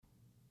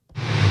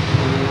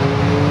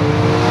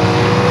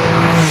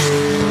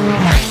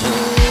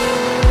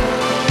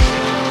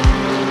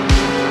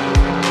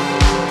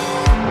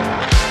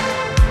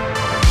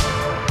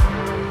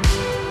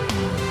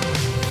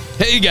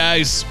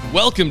guys,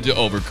 welcome to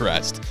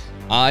Overcrest.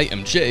 I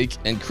am Jake,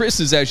 and Chris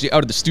is actually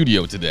out of the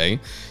studio today.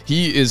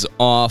 He is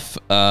off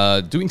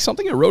doing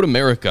something at Road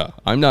America.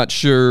 I'm not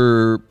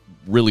sure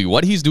really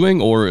what he's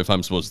doing or if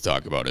I'm supposed to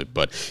talk about it,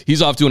 but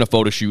he's off doing a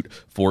photo shoot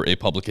for a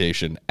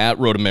publication at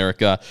Road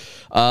America.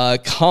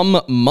 Come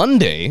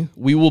Monday,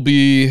 we will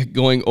be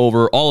going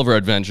over all of our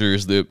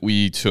adventures that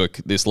we took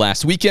this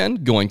last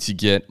weekend, going to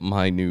get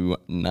my new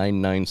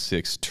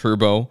 996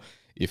 Turbo.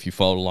 If you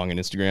followed along on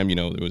Instagram, you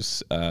know it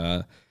was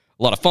a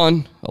lot of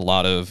fun, a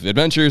lot of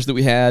adventures that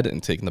we had,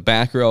 and taking the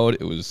back road.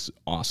 It was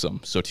awesome.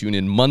 So tune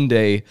in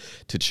Monday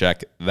to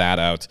check that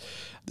out.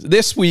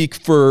 This week,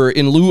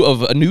 in lieu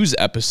of a news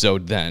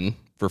episode then,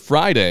 for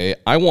Friday,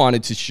 I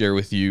wanted to share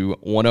with you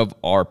one of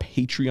our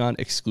Patreon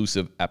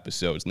exclusive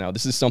episodes. Now,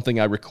 this is something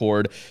I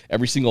record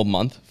every single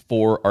month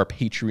for our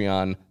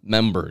Patreon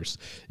members.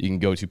 You can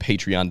go to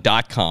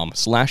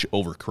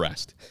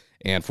patreon.com/Overcrest.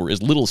 And for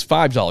as little as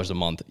 $5 a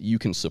month, you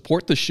can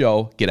support the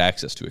show, get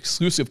access to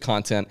exclusive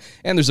content,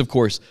 and there's, of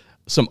course,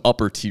 some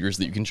upper tiers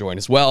that you can join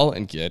as well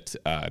and get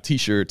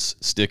t-shirts,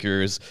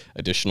 stickers,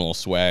 additional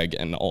swag,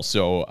 and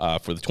also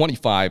for the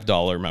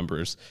 $25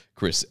 members,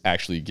 Chris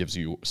actually gives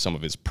you some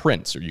of his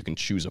prints, or you can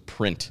choose a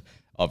print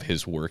of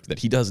his work that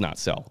he does not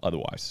sell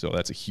otherwise, so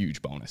that's a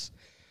huge bonus.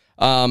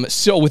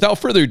 So without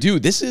further ado,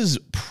 this is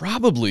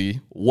probably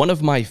one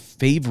of my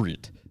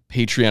favorite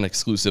Patreon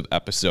exclusive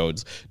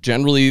episodes.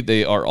 Generally,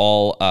 they are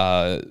all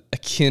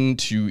akin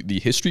to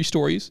the history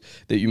stories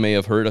that you may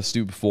have heard us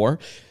do before.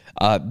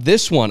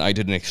 This one, I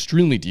did an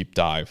extremely deep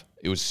dive.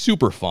 It was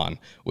super fun.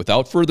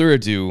 Without further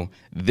ado,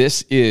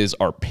 this is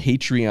our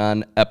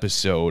Patreon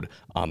episode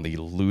on the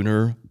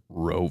Lunar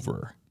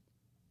Rover.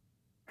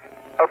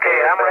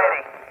 Okay, I'm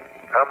ready.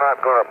 I'm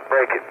not going to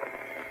break it.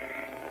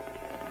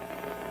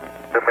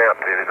 To mount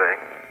to anything.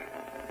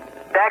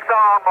 That's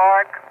all,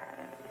 Mark.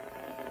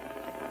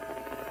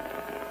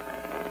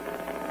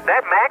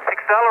 That max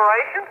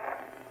acceleration?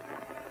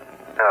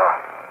 No.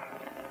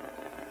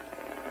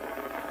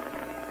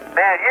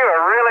 Man, you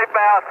are really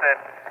bouncing.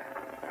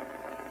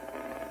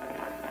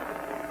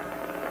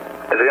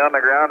 Is he on the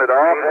ground at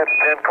all? That's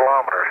 10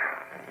 kilometers.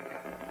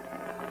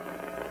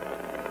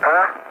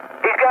 Huh?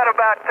 He's got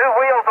about 2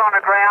 wheels on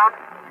the ground.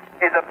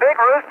 He's a big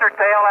rooster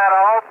tail out of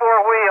all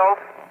 4 wheels.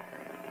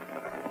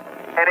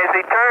 And as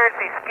he turns,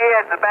 he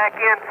skids. The back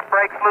end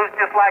breaks loose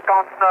just like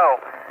on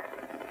snow.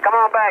 Come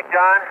on back,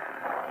 John.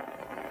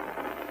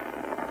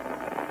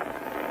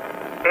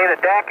 Hey, the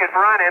deck is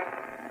running.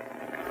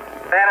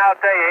 Man, I'll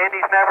tell you,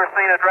 Indy's never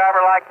seen a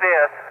driver like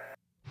this.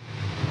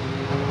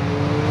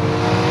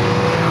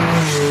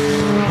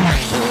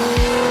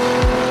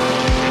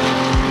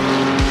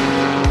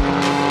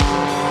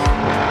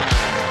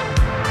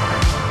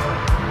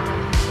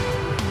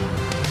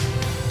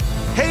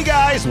 Hey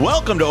guys,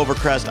 welcome to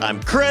Overcrest.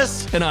 I'm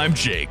Chris. And I'm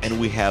Jake. And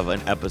we have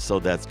an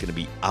episode that's going to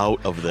be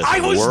out of this world. I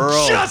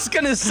was just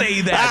going to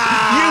say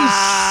that.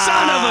 You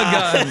son of a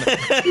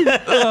gun.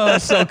 Oh,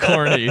 so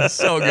corny.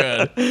 So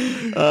good.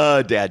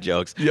 Dad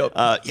jokes. Yep.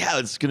 Yeah,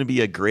 it's going to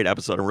be a great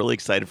episode. I'm really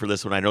excited for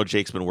this one. I know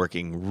Jake's been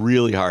working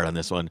really hard on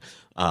this one.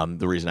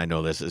 The reason I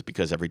know this is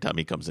because every time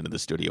he comes into the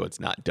studio, it's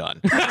not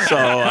done.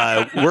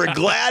 So we're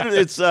glad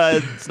it's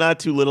not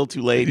too little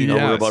too late. You know,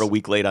 We're about a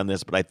week late on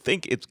this, but I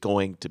think it's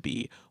going to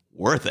be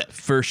worth it.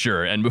 For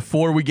sure. And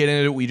before we get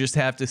into it, we just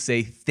have to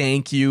say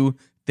thank you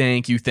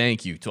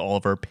to all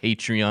of our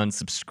Patreon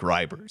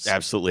subscribers.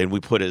 Absolutely. And we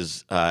put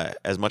as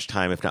much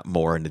time, if not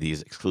more, into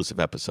these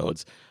exclusive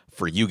episodes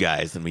for you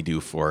guys than we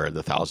do for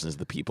the thousands of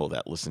the people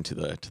that listen to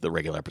the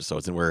regular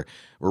episodes. And we're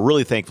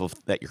really thankful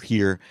that you're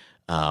here.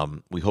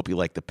 We hope you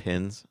like the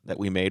pins that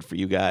we made for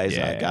you guys.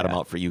 Got them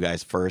out for you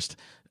guys first.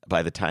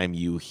 By the time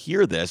you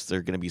hear this,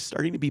 they're going to be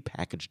starting to be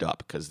packaged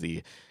up because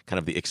the kind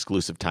of the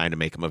exclusive time to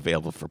make them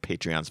available for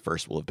Patreons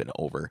first will have been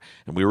over.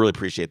 And we really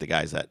appreciate the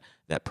guys that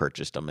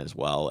purchased them as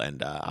well.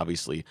 And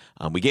obviously,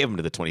 we gave them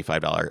to the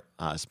 $25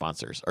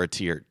 sponsors or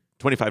tier.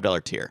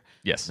 $25 tier.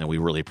 Yes. And we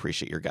really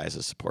appreciate your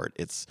guys' support.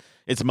 It's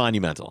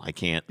monumental. I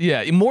can't.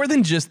 Yeah, more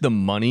than just the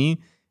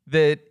money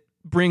that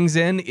brings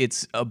in,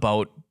 it's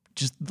about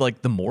just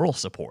like the moral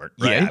support,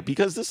 right? Yeah,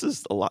 because this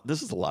is a lot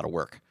of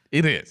work.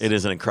 It is. It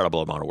is an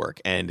incredible amount of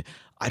work. And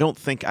I don't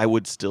think I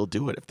would still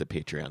do it if the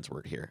Patreons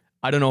weren't here.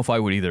 I don't know if I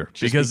would either,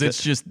 because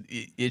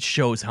it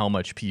shows how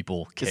much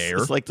people care.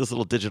 It's like this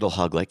little digital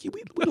hug. Like,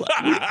 we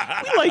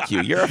like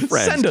you. You're a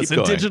friend. Send us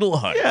a digital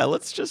hug. Yeah,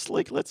 let's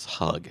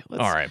hug.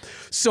 All right.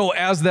 So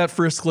as that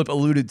first clip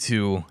alluded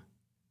to,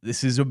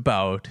 this is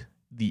about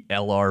the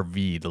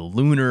LRV, the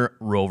Lunar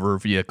Rover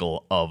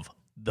vehicle of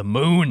the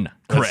moon,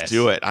 Chris. Let's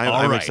do it.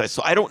 I'm excited.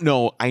 So I don't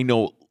know. I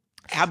know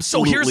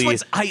absolutely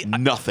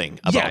nothing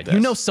about this. Yeah, you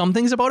know some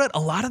things about it. A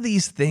lot of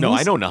these things. No,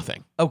 I know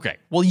nothing. Okay.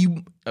 Well,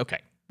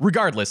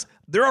 regardless,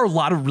 there are a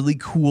lot of really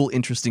cool,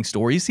 interesting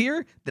stories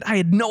here that I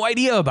had no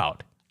idea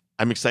about.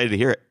 I'm excited to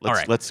hear it.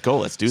 Let's go.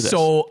 Let's do this.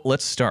 So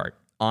let's start.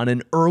 On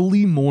an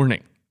early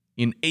morning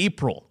in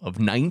April of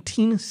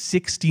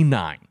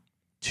 1969,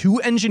 2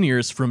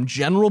 engineers from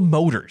General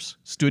Motors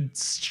stood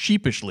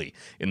sheepishly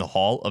in the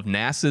hall of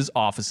NASA's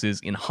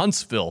offices in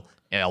Huntsville,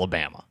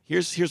 Alabama.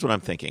 Here's what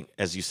I'm thinking.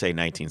 As you say,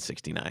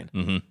 1969.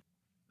 Mm-hmm.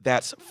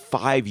 That's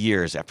 5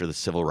 years after the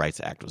Civil Rights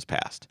Act was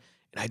passed.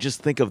 And I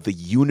just think of the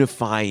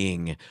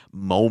unifying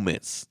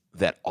moments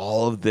that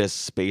all of this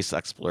space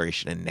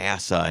exploration and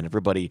NASA and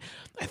everybody,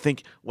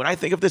 when I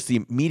think of this,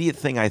 the immediate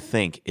thing I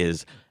think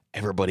is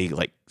everybody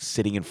like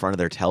sitting in front of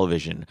their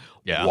television,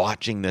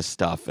 watching this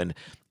stuff. And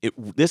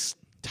this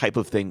type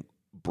of thing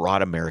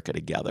brought America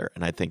together.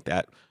 And I think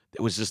that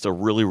it was just a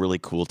really, really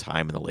cool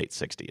time in the late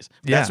 60s.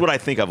 That's what I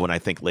think of when I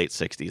think late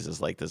 60s, is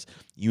like this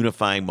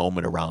unifying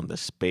moment around the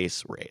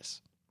space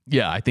race.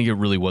 Yeah, I think it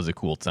really was a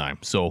cool time.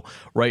 So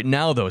right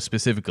now, though,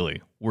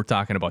 specifically, we're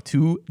talking about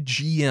 2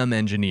 GM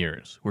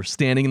engineers who are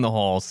standing in the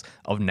halls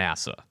of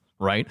NASA,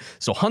 right?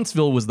 So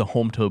Huntsville was the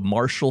home to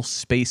Marshall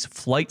Space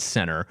Flight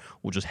Center,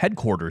 which was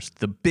headquarters to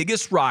the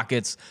biggest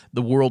rockets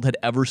the world had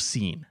ever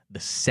seen,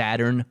 the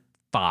Saturn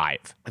V.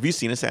 Have you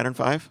seen a Saturn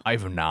V? I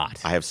have not.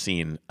 I have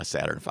seen a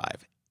Saturn V.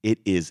 It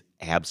is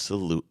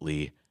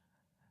absolutely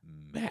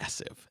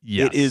massive.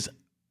 Yes. It is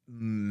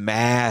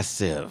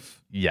massive.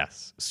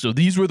 Yes. So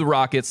these were the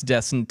rockets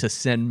destined to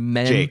send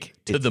men Jake,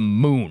 to the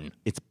moon.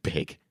 It's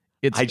big.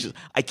 It's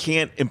I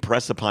can't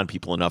impress upon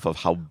people enough of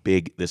how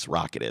big this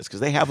rocket is, because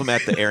they have them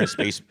at the Air and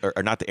Space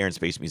or not the Air and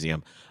Space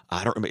Museum.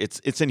 I don't remember.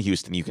 It's in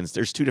Houston.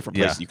 There's 2 different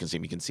places you can see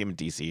them. You can see them in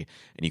DC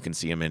and you can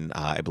see them in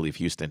I believe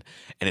Houston.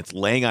 And it's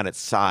laying on its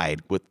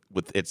side with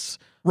its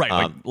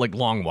like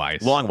longwise.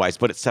 Longwise,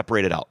 but it's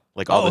separated out.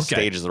 Like all the okay.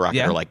 stages of the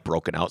rocket are like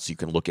broken out, so you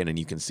can look in and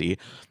you can see.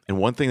 And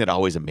one thing that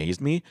always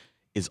amazed me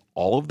is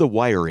all of the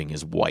wiring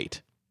is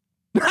white.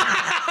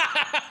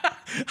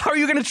 How are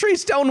you going to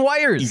trace down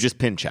wires? You just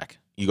pin check.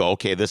 You go,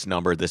 okay, this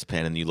number, this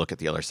pin, and you look at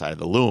the other side of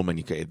the loom, and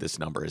you say, this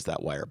number is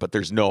that wire. But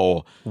there's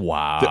no,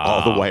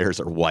 all the wires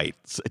are white.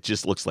 So it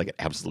just looks like an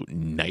absolute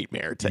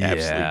nightmare to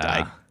absolutely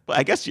die. But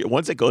I guess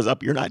once it goes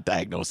up, you're not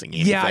diagnosing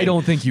anything. Yeah, I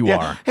don't think you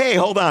are. Hey,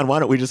 hold on. Why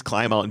don't we just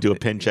climb out and do a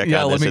pin check on this?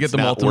 Yeah, let me get the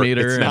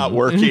multimeter. It's not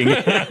working.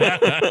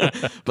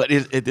 But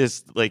it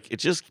is like, it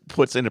just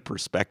puts into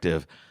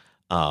perspective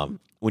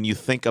when you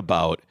think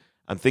about,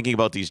 I'm thinking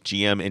about these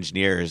GM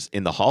engineers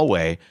in the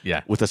hallway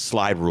with a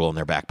slide rule in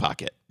their back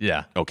pocket.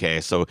 Yeah.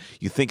 Okay, so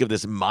you think of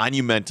this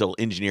monumental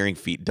engineering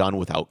feat done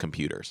without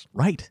computers.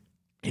 Right.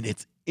 And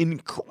it's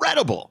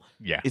incredible.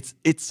 Yeah.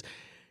 It's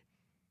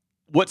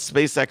what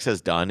SpaceX has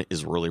done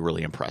is really,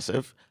 really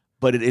impressive,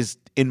 but it is,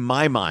 in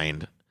my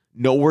mind,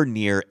 nowhere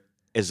near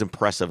as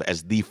impressive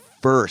as the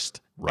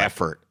first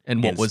effort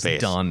and what was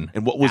space. done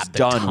and what was at the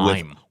done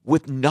time.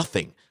 with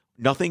nothing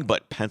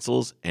but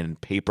pencils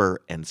and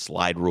paper and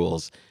slide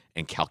rules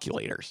and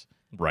calculators.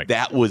 Right.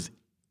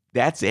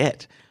 That's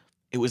it.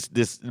 It was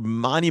this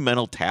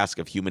monumental task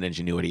of human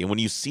ingenuity. And when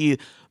you see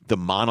the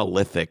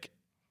monolithic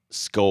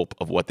scope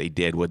of what they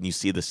did, when you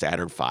see the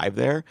Saturn V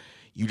there,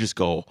 you just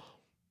go,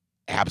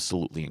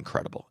 absolutely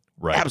incredible.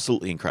 Right.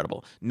 Absolutely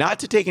incredible. Not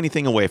to take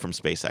anything away from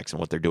SpaceX and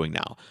what they're doing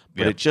now,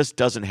 but it just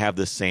doesn't have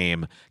the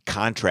same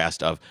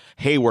contrast of,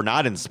 hey, we're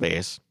not in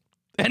space.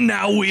 And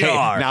now we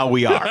are. Now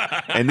we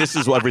are. And this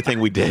is everything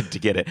we did to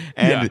get it.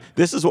 And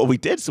this is what we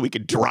did so we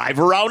could drive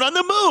around on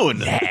the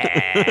moon.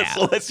 Yeah.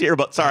 So let's hear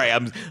about, sorry,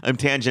 I'm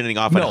tangenting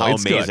off on how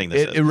amazing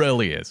this is. It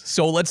really is.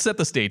 So let's set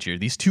the stage here.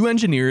 These 2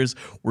 engineers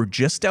were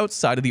just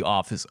outside of the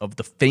office of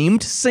the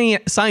famed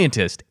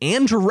scientist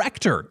and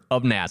director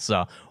of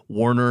NASA,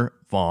 Wernher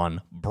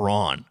von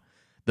Braun.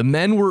 The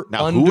men were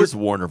who is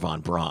Wernher von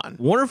Braun?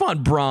 Wernher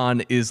von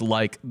Braun is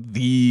like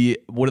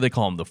what do they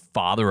call him? The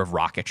father of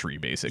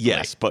rocketry, basically.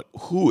 Yes, but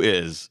who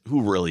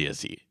really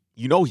is he?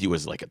 You know, he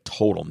was like a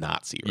total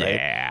Nazi, right?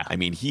 Yeah. I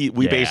mean,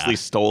 we basically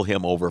stole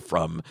him over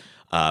from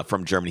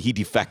Germany. He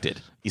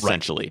defected,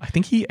 essentially. Right. I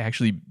think he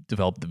actually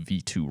developed the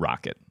V2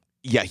 rocket.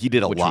 Yeah, he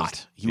did a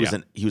lot. He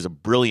was a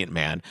brilliant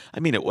man. I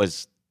mean, it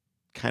was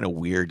kind of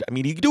weird. I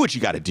mean, you do what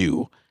you got to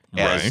do.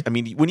 I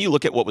mean, when you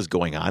look at what was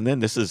going on then,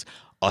 this is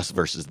us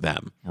versus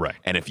them. Right.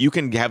 And if you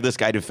can have this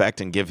guy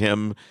defect and give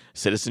him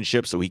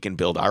citizenship so he can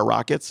build our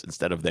rockets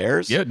instead of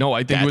theirs. Yeah, no,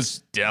 I think it was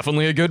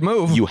definitely a good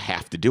move. You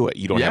have to do it.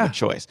 You don't have a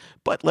choice.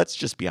 But let's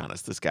just be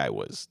honest. This guy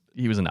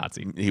he was a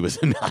Nazi. He was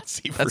a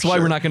Nazi. That's why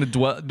we're not going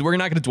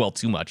to dwell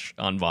too much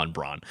on von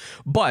Braun.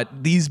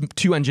 But these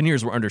 2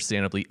 engineers were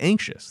understandably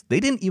anxious.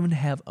 They didn't even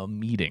have a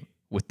meeting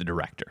with the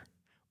director.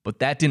 But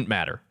that didn't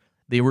matter.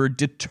 They were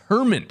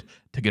determined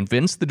to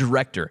convince the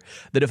director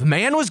that if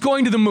man was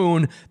going to the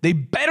moon, they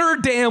better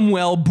damn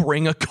well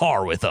bring a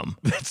car with them.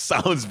 That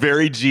sounds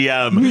very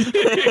GM.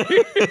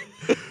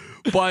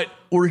 But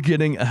we're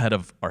getting ahead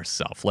of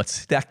ourselves. Let's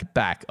step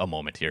back a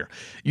moment here.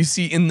 You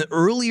see, in the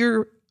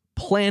earlier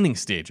planning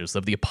stages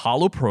of the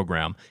Apollo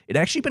program, it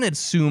actually been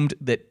assumed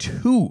that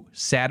 2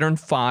 Saturn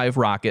V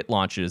rocket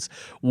launches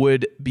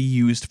would be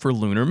used for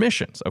lunar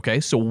missions, okay?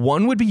 So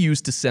one would be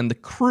used to send the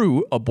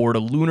crew aboard a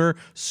lunar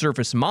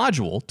surface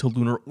module to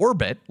lunar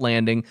orbit,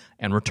 landing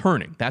and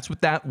returning. That's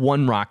what that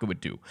one rocket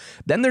would do.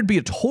 Then there'd be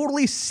a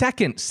totally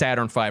second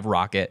Saturn V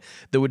rocket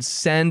that would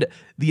send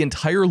the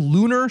entire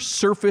lunar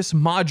surface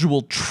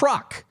module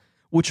truck,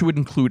 which would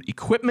include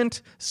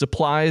equipment,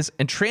 supplies,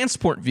 and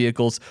transport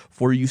vehicles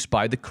for use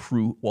by the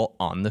crew while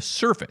on the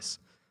surface.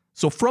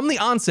 So from the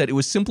onset, it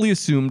was simply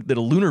assumed that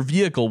a lunar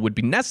vehicle would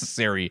be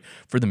necessary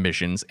for the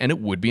missions, and it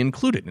would be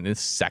included in the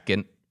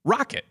second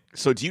rocket.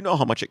 So do you know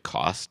how much it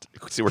cost?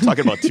 See, we're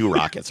talking about 2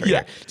 rockets right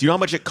here. Do you know how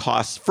much it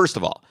costs, first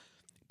of all,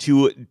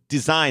 to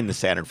design the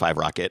Saturn V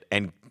rocket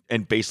and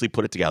basically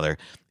put it together?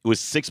 It was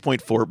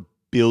 $6.4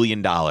 billion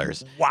in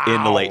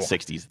the late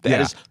 60s.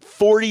 That is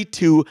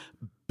 $42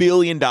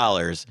 billion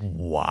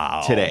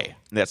today.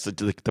 That's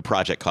the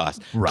project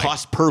cost. Right.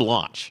 Cost per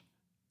launch,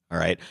 all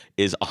right,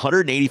 is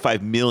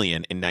 $185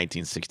 million in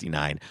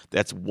 1969.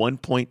 That's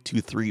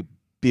 $1.23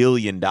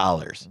 billion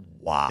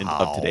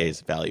of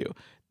today's value.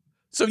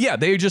 So yeah,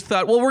 they just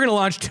thought, well, we're going to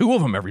launch 2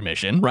 of them every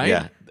mission, right?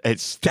 Yeah,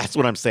 that's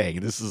what I'm saying.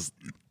 This is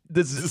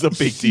a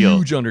big deal.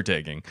 Huge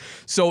undertaking.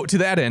 So to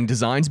that end,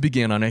 designs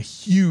began on a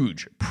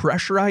huge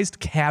pressurized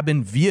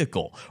cabin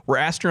vehicle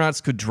where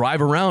astronauts could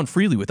drive around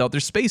freely without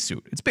their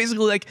spacesuit. It's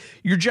basically like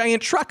your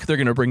giant truck they're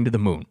going to bring to the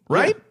moon,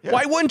 right? Yeah.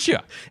 Why wouldn't you?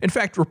 In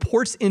fact,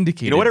 reports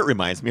indicated... You know what it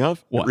reminds me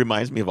of? What? It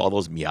reminds me of all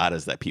those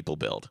Miatas that people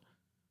build.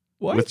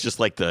 What? With just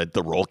like the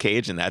roll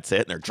cage and that's it.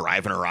 And they're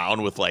driving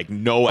around with like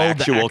no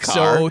actual the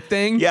car. EXO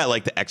thing? Yeah,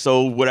 like the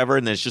EXO whatever.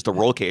 And then it's just a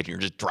roll cage and you're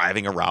just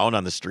driving around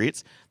on the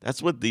streets.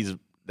 That's what these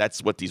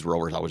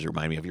rovers always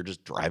remind me of. You're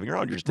just driving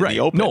around. You're just in the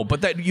open. No,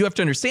 but that you have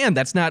to understand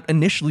that's not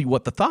initially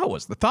what the thought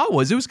was. The thought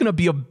was it was going to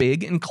be a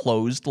big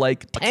enclosed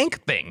like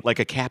tank thing. Like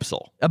a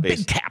capsule. A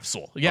big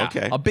capsule. Yeah.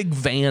 Okay. A big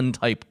van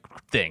type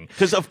thing.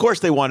 Because of course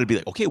they wanted to be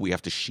like, okay, we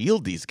have to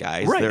shield these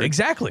guys. Right,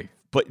 exactly.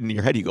 But in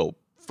your head you go,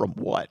 from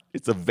what?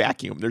 It's a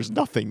vacuum. There's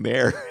nothing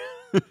there.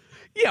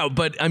 Yeah,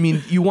 but I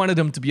mean, you wanted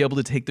them to be able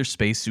to take their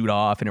spacesuit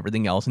off and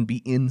everything else and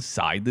be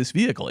inside this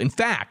vehicle. In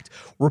fact,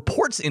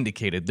 reports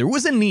indicated there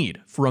was a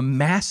need for a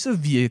massive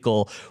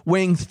vehicle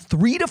weighing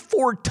 3 to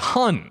 4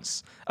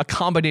 tons,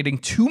 accommodating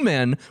 2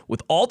 men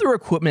with all their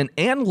equipment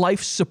and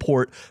life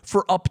support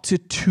for up to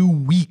 2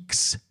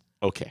 weeks.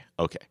 Okay.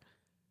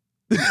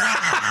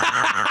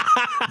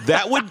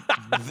 That would...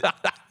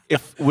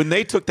 If when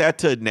they took that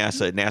to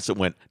NASA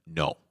went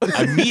no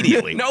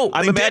immediately. No,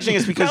 I'm they imagining didn't.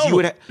 it's because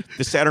No.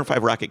 The Saturn V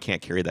rocket can't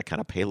carry that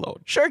kind of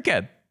payload. Sure it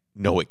can.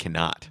 No, it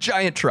cannot.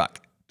 Giant truck.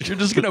 You're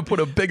just going to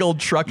put a big old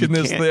truck in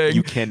this can't- thing.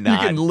 you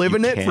cannot. You can live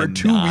in You it for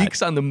 2 cannot.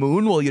 weeks on the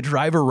moon while you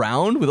drive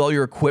around with all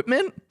your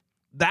equipment.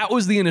 That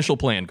was the initial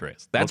plan,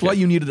 Chris. That's Okay. why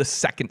you needed a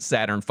second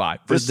Saturn V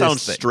for This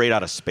sounds thing. straight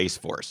out of Space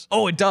Force.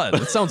 Oh, it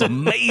does. It sounds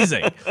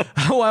amazing.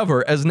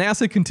 However, as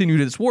NASA continued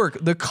its work,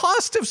 the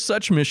cost of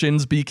such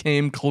missions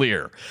became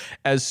clear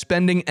as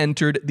spending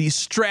entered the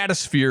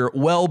stratosphere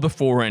well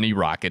before any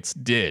rockets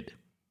did.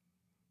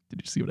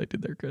 Did you see what I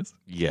did there, Chris?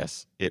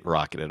 Yes, it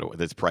rocketed away.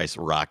 This price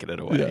rocketed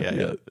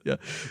away. Yeah.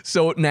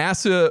 So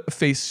NASA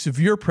faced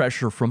severe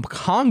pressure from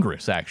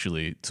Congress,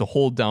 actually, to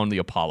hold down the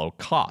Apollo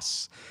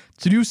costs.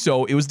 To do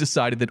so, it was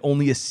decided that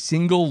only a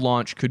single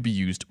launch could be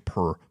used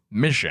per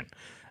mission.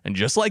 And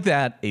just like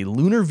that, a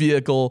lunar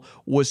vehicle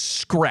was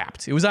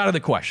scrapped. It was out of the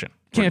question.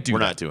 Can't do We're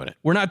that. not doing it.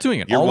 We're not doing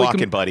it. You're All we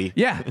walking, buddy.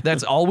 Yeah,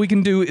 that's all we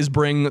can do is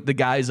bring the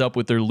guys up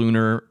with their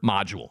lunar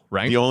module,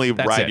 right? The only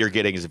That's ride it. you're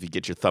getting is if you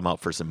get your thumb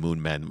out for some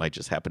moon men. Might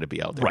just happen to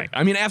be out there. Right.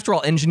 I mean, after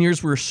all,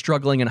 engineers were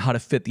struggling on how to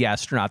fit the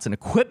astronauts and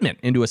equipment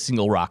into a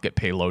single rocket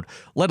payload,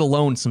 let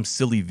alone some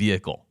silly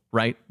vehicle,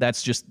 right?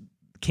 That's just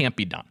can't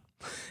be done.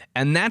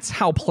 And that's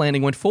how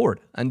planning went forward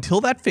until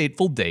that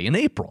fateful day in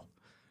April.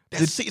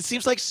 It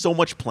seems like so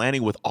much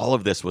planning with all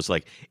of this was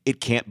like,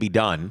 it can't be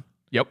done.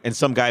 Yep. And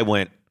some guy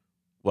went,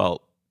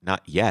 well,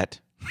 not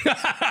yet.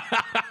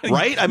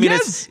 Right? I mean,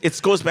 Yes.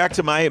 it goes back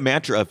to my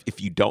mantra of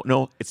if you don't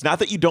know, it's not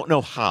that you don't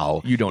know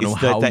how. You don't know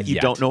it's how that you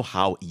yet. don't know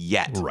how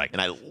yet. Right.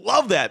 And I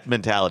love that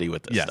mentality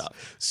with this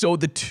stuff. So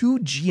the 2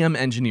 GM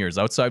engineers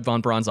outside von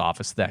Braun's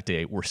office that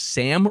day were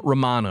Sam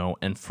Romano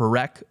and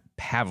Ferenc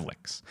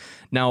Pavliks.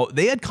 Now,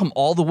 they had come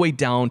all the way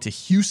down to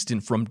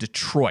Houston from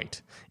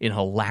Detroit in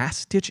a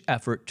last-ditch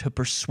effort to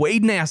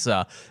persuade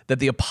NASA that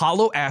the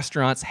Apollo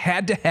astronauts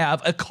had to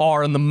have a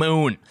car on the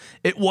moon.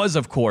 It was,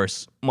 of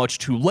course, much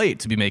too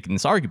late to be making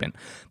this argument.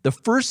 The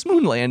first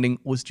moon landing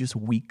was just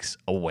weeks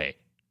away.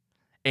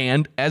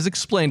 And as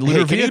explained,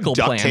 lunar Can you vehicle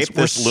duct plans tape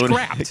were this lunar?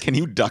 scrapped. Can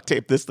you duct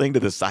tape this thing to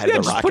the side Yeah,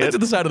 of the just rocket? put it to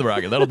the side of the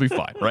rocket. That'll be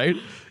fine, right?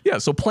 Yeah,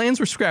 so plans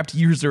were scrapped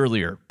years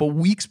earlier, but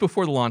weeks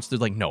before the launch, they're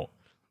like, no,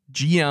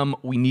 GM,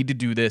 we need to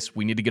do this.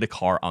 We need to get a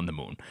car on the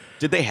moon.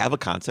 Did they have a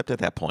concept at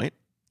that point?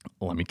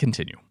 Let me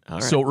continue. All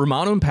right. So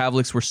Romano and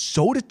Pavliks were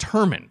so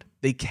determined,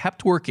 they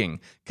kept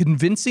working,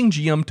 convincing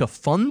GM to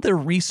fund their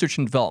research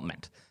and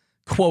development.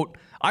 Quote,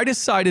 I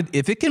decided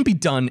if it can be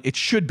done, it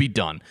should be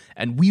done,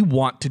 and we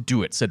want to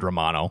do it, said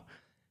Romano.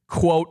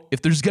 Quote,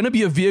 if there's going to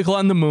be a vehicle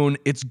on the moon,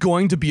 it's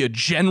going to be a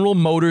General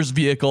Motors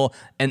vehicle,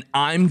 and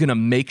I'm going to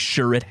make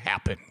sure it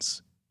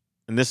happens.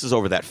 And this is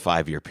over that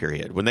 5-year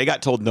period. When they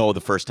got told no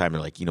the first time, they're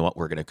like, you know what?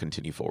 We're going to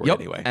continue forward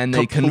anyway. And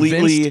they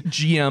convinced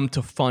GM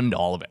to fund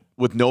all of it.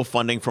 With no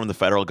funding from the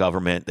federal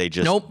government, they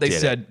just Nope, they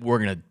did said, we're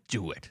going to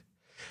do it.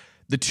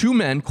 The 2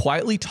 men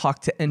quietly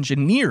talked to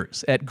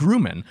engineers at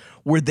Grumman,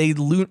 where the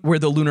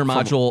lunar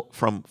module...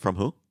 From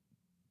who?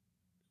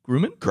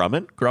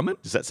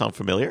 Grumman? Does that sound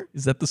familiar?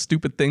 Is that the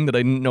stupid thing that I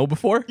didn't know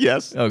before?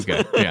 Yes.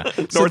 Okay. Yeah.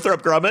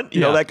 Northrop Grumman.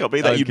 You know that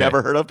company that you've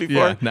never heard of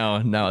before?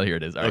 Yeah. Now here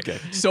it is. All right. Okay.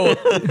 So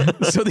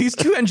these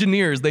two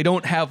engineers, they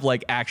don't have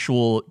like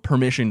actual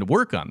permission to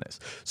work on this.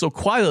 So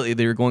quietly,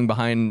 they're going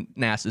behind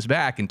NASA's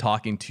back and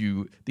talking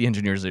to the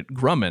engineers at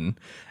Grumman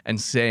and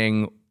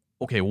saying,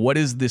 okay, what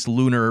is this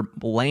lunar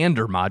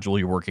lander module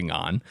you're working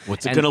on?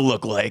 What's it going to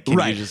look like? Can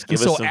you just give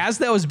us some... as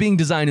that was being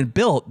designed and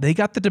built, they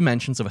got the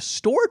dimensions of a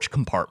storage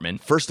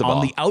compartment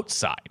on the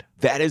outside.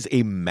 That is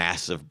a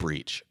massive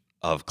breach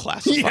of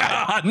classified.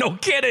 Yeah, no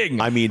kidding.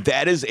 I mean,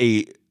 that is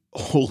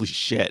holy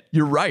shit.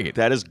 You're right.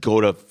 That is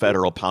go to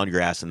federal, pound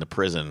your ass in the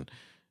prison.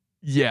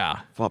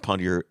 Yeah. Well,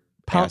 pound your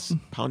ass.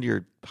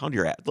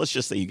 Let's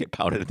just say you get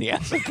pounded in the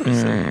ass in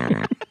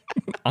prison.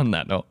 On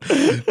that note,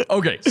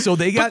 okay, so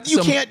they got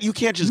you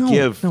can't just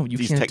give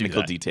these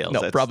technical details.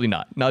 No, probably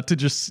not to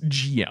just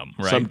GM,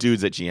 right? Some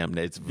dudes at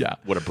GM,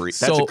 what a breach.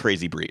 That's a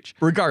crazy breach.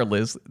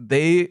 Regardless,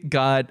 they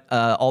got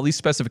all these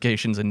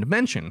specifications and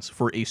dimensions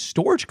for a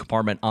storage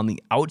compartment on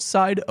the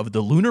outside of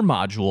the lunar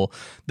module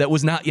that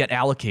was not yet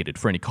allocated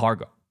for any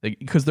cargo.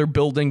 Because they're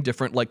building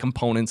different like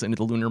components into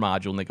the lunar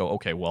module, and they go,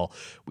 okay, well,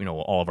 we know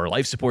all of our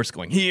life support's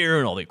going here,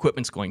 and all the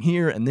equipment's going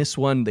here, and this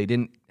one they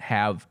didn't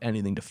have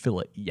anything to fill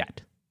it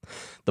yet.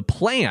 The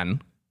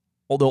plan,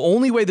 well, the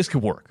only way this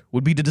could work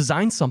would be to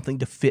design something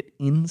to fit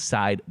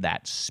inside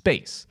that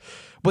space.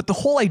 But the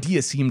whole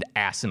idea seemed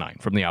asinine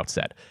from the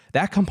outset.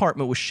 That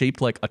compartment was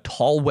shaped like a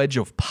tall wedge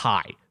of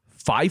pie,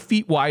 5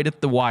 feet wide at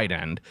the wide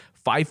end,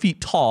 5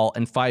 feet tall,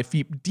 and 5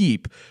 feet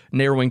deep,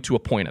 narrowing to a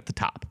point at the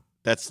top.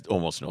 That's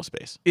almost no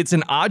space. It's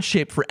an odd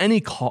shape for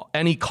any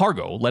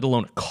cargo, let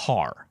alone a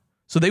car.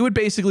 So they would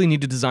basically need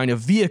to design a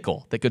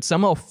vehicle that could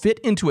somehow fit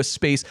into a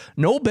space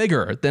no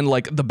bigger than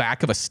like the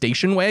back of a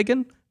station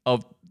wagon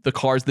of the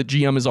cars that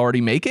GM is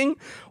already making,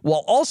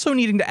 while also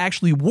needing to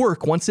actually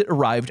work once it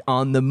arrived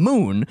on the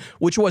moon,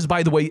 which was,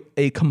 by the way,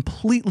 a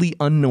completely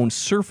unknown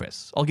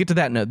surface. I'll get to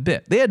that in a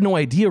bit. They had no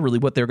idea really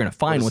what they were going to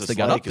find once they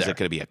got up there. Is it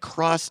going to be a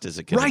crust? Is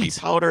it going to be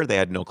powder? They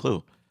had no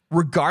clue.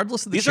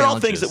 Regardless of the These are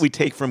all things that we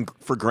take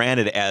for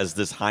granted as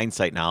this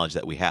hindsight knowledge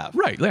that we have.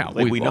 Right, yeah.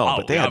 We know,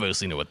 but they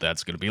obviously know what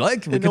that's going to be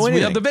like because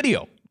we have the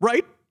video,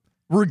 right?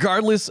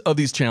 Regardless of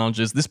these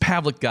challenges, this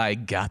Pavlik guy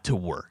got to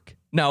work.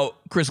 Now,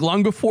 Chris,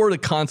 long before the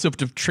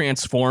concept of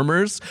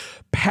Transformers,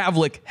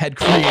 Pavlik had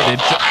created...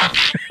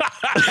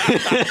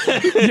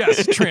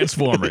 Yes,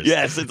 Transformers.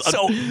 Yes.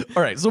 All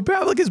right, so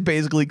Pavlik is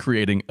basically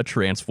creating a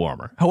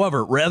Transformer.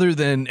 However, rather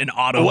than an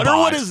Autobot... I wonder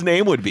what his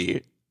name would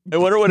be. I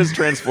wonder what his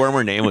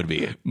Transformer name would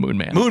be.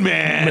 Moonman.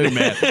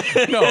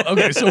 No,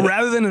 okay, so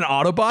rather than an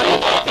Autobot,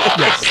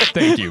 yes,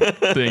 thank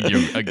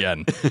you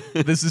again.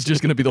 This is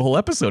just going to be the whole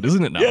episode,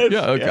 isn't it now? Yes,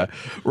 yeah, okay. Yeah.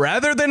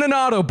 Rather than an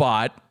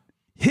Autobot,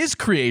 his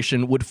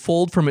creation would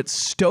fold from its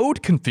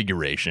stowed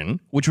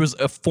configuration, which was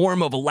a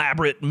form of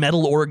elaborate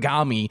metal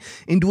origami,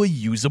 into a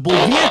usable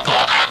vehicle.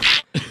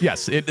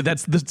 Yes,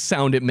 that's the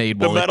sound it made.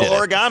 The metal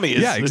origami.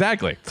 Yeah,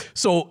 exactly.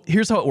 So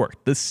here's how it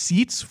worked. The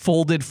seats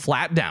folded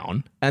flat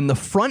down, and the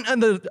front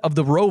of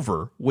the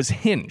rover was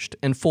hinged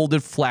and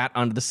folded flat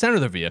onto the center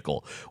of the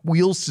vehicle,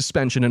 wheels,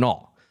 suspension, and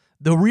all.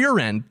 The rear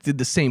end did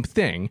the same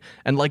thing,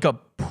 and like a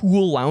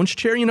pool lounge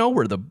chair,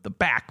 where the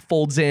back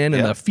folds in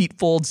and the feet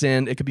folds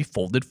in, it could be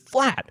folded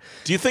flat.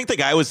 Do you think the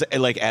guy was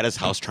like at his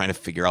house trying to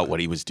figure out what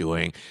he was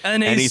doing?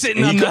 And he's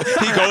sitting on he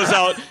goes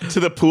out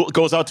to the pool,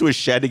 goes out to his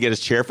shed to get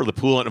his chair for the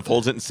pool, and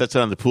folds it and sets it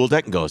on the pool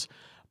deck and goes,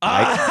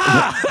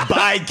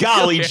 by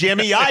golly,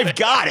 Jimmy, I've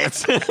got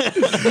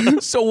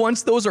it. So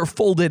once those are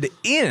folded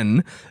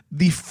in,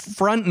 the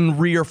front and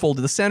rear fold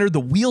to the center, the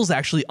wheels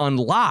actually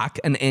unlock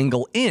and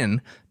angle in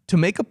to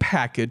make a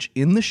package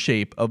in the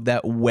shape of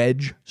that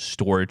wedge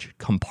storage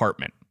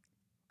compartment.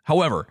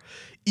 However,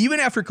 even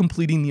after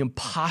completing the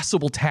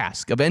impossible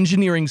task of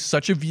engineering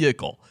such a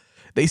vehicle,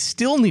 they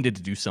still needed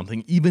to do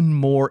something even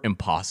more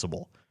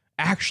impossible.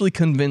 Actually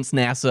convince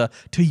NASA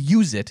to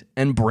use it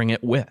and bring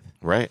it with.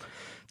 Right.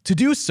 To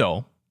do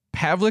so,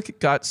 Pavlik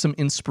got some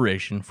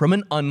inspiration from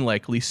an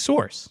unlikely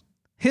source.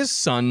 His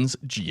son's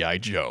G.I.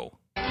 Joe.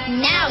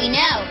 Now we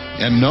know.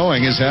 And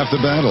knowing is half the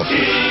battle.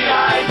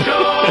 G.I.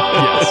 Joe!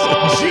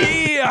 Yes.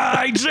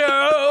 G.I.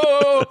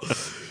 Joe!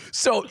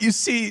 So, you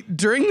see,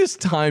 during this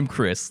time,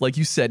 Chris, like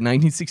you said,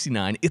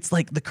 1969, it's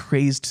like the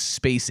crazed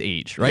space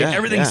age, right? Yeah,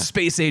 Everything's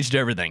space aged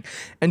everything.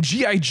 And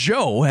G.I.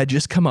 Joe had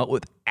just come out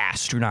with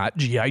astronaut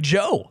G.I.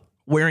 Joe,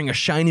 wearing a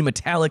shiny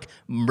metallic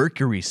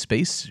Mercury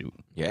spacesuit.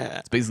 Yeah.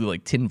 It's basically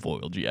like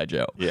tinfoil G.I.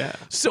 Joe. Yeah.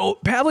 So,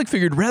 Pavlik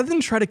figured rather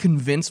than try to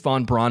convince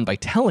von Braun by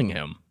telling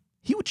him,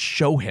 he would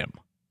show him.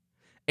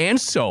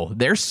 And so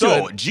there stood...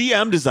 So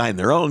GM designed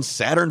their own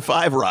Saturn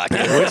V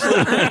rocket.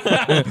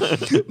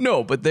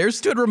 No, but there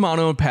stood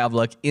Romano and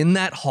Pavlik in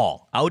that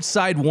hall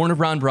outside Wernher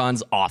von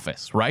Braun's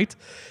office, right?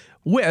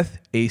 With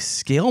a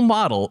scale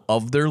model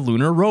of their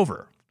lunar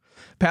rover.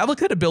 Pavlik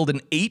had to build an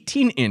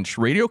 18-inch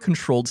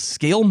radio-controlled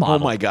scale model. Oh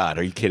my God,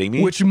 are you kidding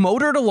me? Which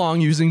motored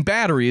along using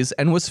batteries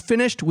and was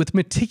finished with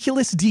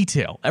meticulous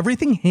detail.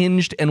 Everything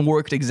hinged and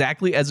worked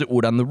exactly as it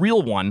would on the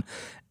real one.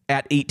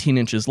 at 18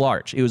 inches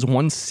large. It was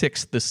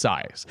 1/6 the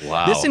size.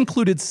 Wow. This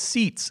included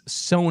seats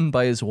sewn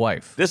by his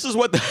wife. This is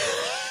what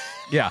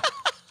Yeah.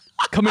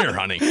 Come here,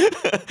 honey.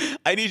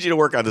 I need you to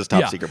work on this top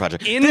Yeah. secret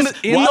project. In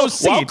While those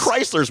seats.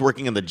 Chrysler's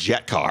working in the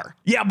jet car,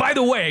 Yeah, by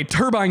the way,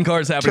 turbine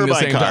cars happening at the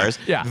turbine same cars.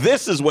 time. Yeah.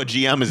 This is what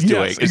GM is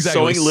doing. Yes, Is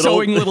exactly.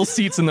 sewing little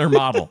seats in their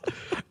model.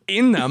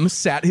 In them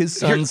sat his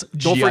son's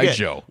Don't G.I. forget,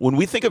 Joe. when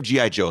we think of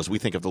GI Joes, we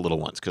think of the little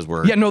ones because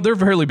Yeah, no, they're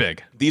fairly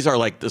big. these are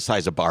like the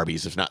size of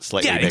Barbies, if not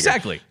slightly Yeah, bigger.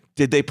 exactly.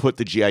 Did they put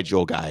the GI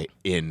Joe guy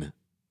in?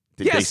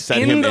 Did they Yes, set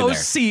in him those in there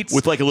seats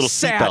with like a little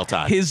sat seatbelt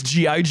on? his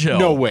G.I. Joe.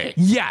 No way.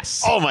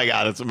 Yes. Oh my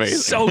god, it's amazing.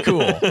 So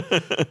cool.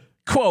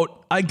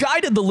 Quote, I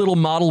guided the little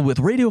model with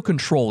radio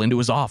control into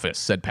his office,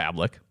 said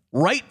Pavlik.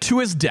 Right to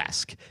his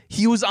desk.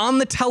 He was on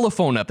the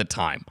telephone at the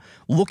time,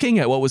 looking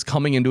at what was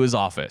coming into his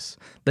office.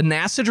 The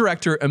NASA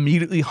director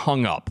immediately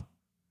hung up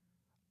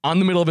on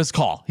the middle of his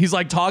call. He's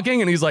like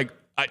talking and he's like,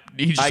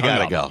 he just hung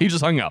gotta up. go. He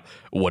just hung up.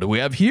 What do we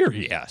have here?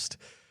 He asked.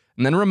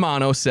 And then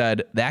Romano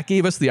said, that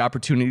gave us the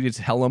opportunity to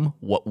tell him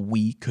what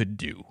we could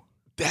do.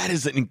 That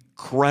is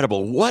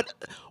incredible. What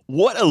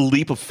a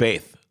leap of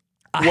faith.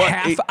 A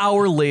half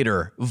hour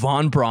later,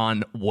 Von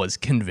Braun was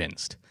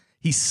convinced.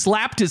 He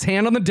slapped his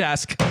hand on the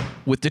desk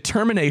with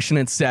determination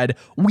and said,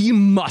 we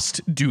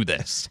must do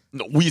this.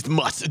 No, we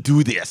must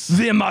do this.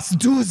 They must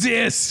do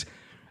this.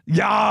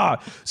 Yeah.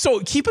 So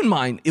keep in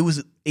mind, it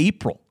was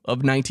April of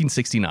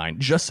 1969,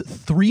 just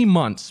 3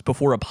 months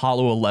before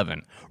Apollo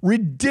 11.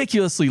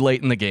 Ridiculously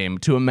late in the game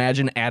to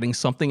imagine adding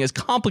something as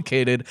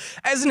complicated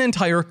as an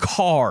entire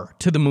car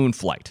to the moon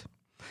flight.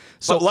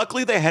 So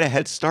luckily they had a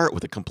head start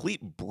with a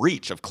complete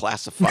breach of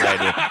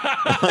classified.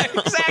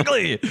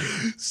 Exactly.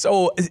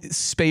 So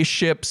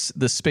spaceships,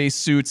 the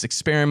spacesuits,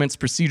 experiments,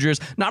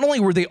 procedures, not only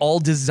were they all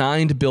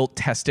designed, built,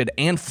 tested,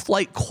 and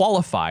flight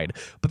qualified,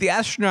 but the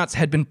astronauts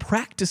had been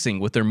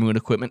practicing with their moon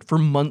equipment for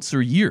months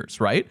or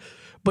years, right?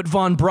 But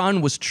Von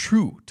Braun was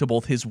true to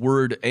both his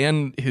word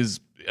and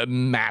his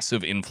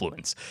massive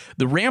influence.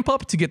 The ramp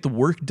up to get the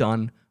work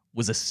done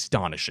was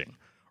astonishing.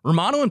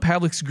 Romano and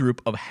Pavlik's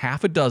group of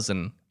half a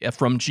dozen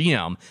from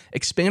GM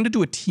expanded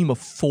to a team of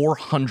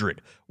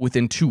 400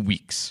 within 2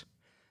 weeks.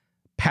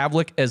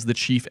 Pavlik as the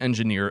chief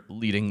engineer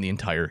leading the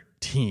entire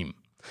team.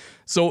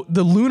 So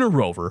the lunar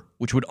rover,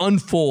 which would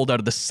unfold out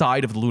of the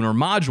side of the lunar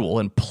module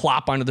and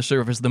plop onto the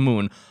surface of the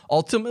moon,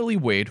 ultimately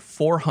weighed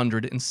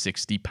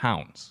 460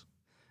 pounds.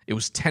 It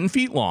was 10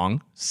 feet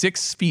long,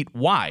 6 feet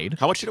wide,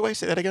 How much did I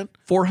say that again?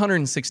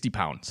 460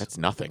 pounds. That's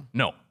nothing.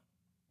 No.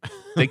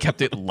 They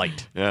kept it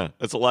light. Yeah,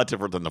 that's a lot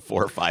different than the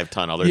 4 or 5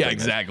 ton other Yeah, thing.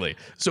 exactly.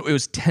 So it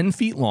was 10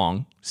 feet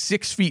long,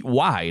 6 feet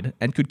wide,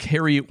 and could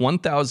carry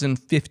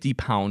 1,050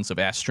 pounds of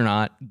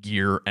astronaut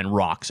gear and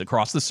rocks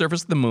across the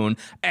surface of the moon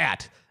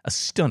at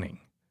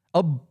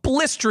a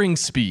blistering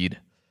speed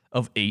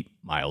of 8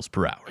 miles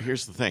per hour.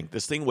 Here's the thing.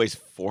 This thing weighs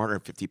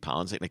 450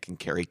 pounds and it can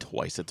carry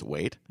twice its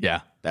weight.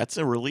 Yeah, That's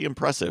a really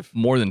impressive.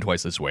 more than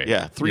twice this weight.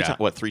 Yeah, 3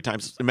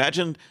 times?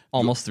 Imagine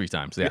Almost 3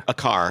 times, yeah. a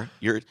car.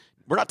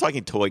 We're not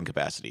talking towing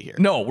capacity here.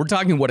 No, we're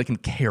talking what it can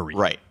carry.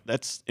 Right.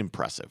 That's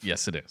impressive.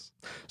 Yes, it is.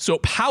 So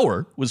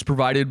power was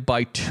provided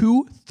by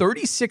 2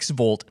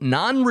 36-volt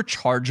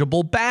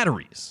non-rechargeable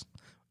batteries.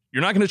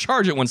 You're not going to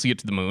charge it once you get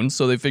to the moon,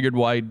 so they figured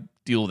why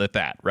deal with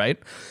that, right?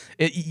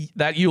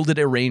 That yielded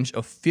a range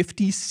of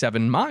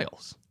 57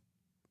 miles.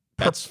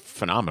 That's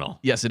phenomenal.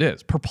 Yes, it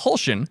is.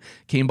 Propulsion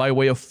came by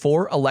way of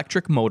 4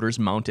 electric motors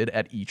mounted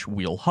at each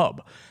wheel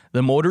hub.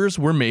 The motors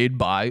were made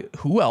by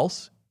who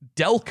else?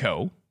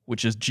 Delco,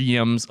 which is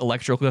GM's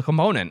electrical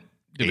component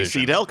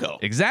division. AC Delco.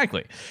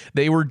 Exactly.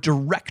 They were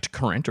direct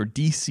current or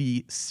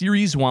DC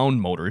series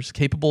wound motors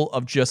capable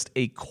of just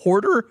a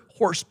 1/4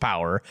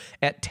 horsepower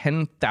at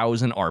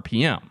 10,000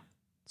 RPM.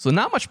 So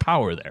not much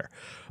power there.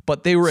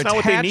 But they were It's not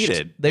attached. what they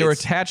needed. They were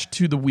It's- attached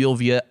to the wheel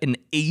via an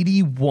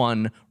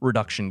 81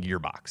 reduction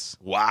gearbox.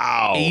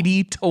 Wow.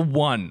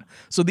 80-1.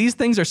 So these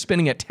things are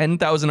spinning at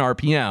 10,000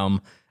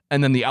 RPM,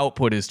 and then the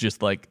output is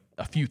just like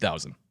a few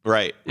thousand.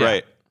 Right, Yeah.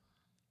 right.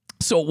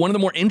 So one of the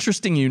more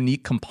interesting,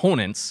 unique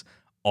components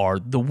are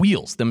the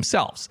wheels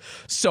themselves.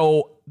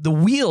 So the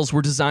wheels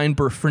were designed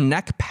by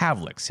Franek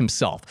Pavlik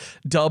himself,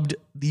 dubbed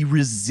the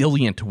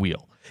Resilient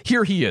Wheel.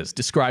 Here he is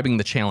describing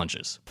the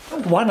challenges.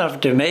 One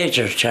of the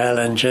major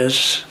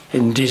challenges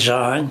in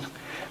design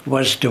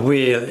was the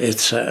wheel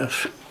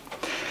itself.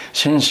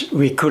 Since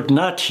we could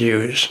not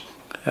use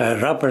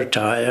rubber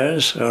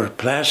tires or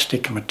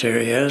plastic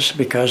materials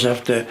because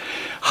of the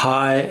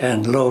high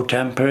and low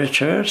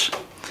temperatures,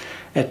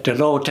 at the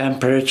low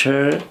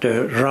temperature,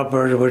 the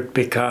rubber would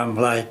become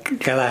like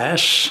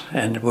glass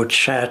and would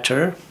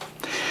shatter.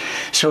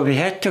 So we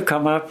had to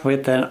come up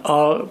with an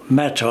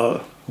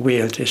all-metal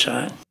wheel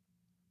design.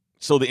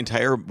 So the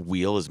entire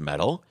wheel is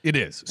metal? It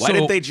is. Why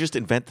didn't they just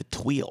invent the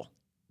tweel?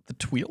 The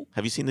tweel?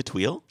 Have you seen the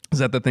tweel? Is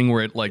that the thing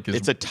where it like is?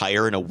 It's a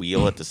tire and a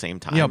wheel at the same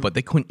time. yeah, but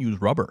they couldn't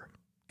use rubber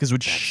because it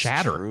would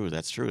shatter. True,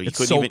 that's true. It's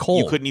couldn't so even,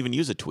 cold. You couldn't even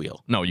use a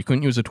tweel. No, you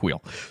couldn't use a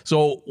tweel.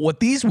 So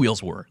what these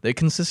wheels were, they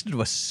consisted of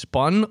a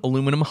spun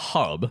aluminum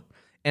hub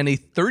and a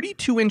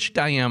 32-inch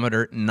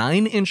diameter,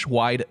 9-inch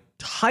wide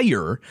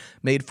tire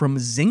made from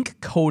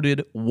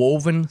zinc-coated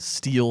woven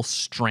steel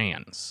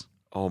strands.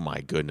 Oh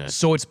my goodness.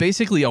 So it's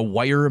basically a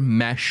wire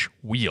mesh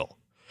wheel.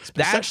 It's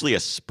essentially a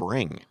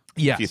spring.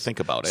 Yes. If you think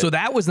about it. So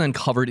that was then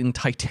covered in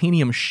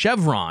titanium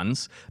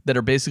chevrons that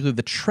are basically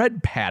the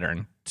tread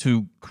pattern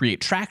to create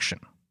traction.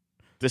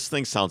 This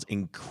thing sounds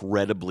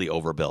incredibly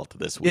overbuilt,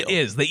 this wheel. It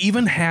is. They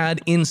even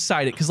had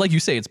inside it, because like you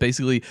say, it's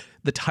basically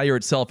the tire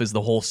itself is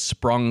the whole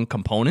sprung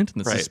component,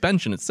 and the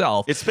suspension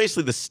itself. It's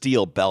basically the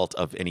steel belt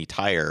of any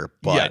tire,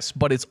 but yes,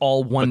 but it's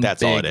all one that's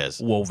big all it is.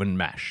 woven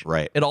mesh.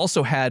 Right. It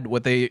also had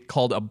what they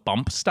called a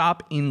bump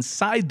stop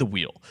inside the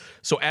wheel.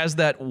 So as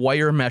that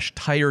wire mesh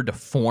tire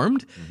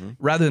deformed,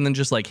 rather than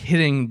just like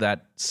hitting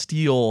that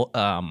steel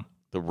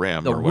the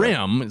rim. the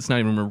rim, it's not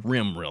even a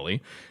rim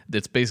really,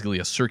 it's basically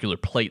a circular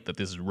plate that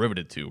this is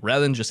riveted to.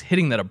 Rather than just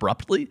hitting that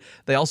abruptly,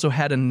 they also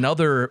had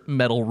another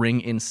metal ring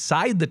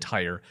inside the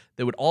tire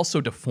that would also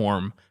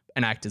deform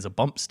and act as a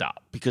bump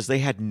stop. Because they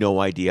had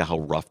no idea how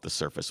rough the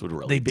surface would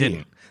really be. They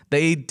didn't.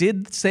 They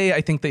did say,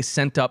 I think they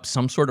sent up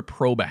some sort of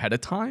probe ahead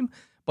of time,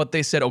 but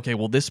they said, okay,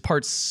 well, this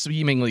part's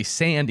seemingly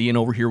sandy, and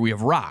over here we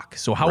have rock.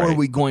 So how are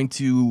we going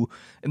to...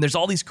 And there's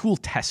all these cool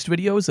test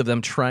videos of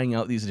them trying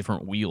out these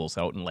different wheels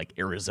out in like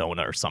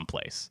Arizona or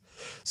someplace.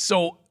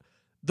 So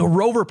the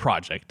rover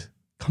project,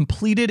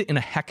 completed in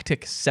a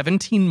hectic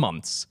 17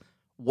 months,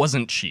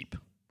 wasn't cheap.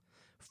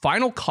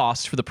 Final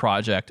cost for the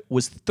project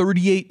was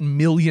 $38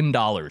 million in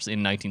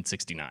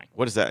 1969.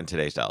 What is that in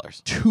today's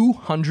dollars?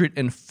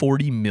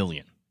 $240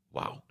 million.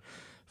 Wow.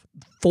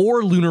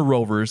 4 lunar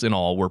rovers in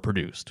all were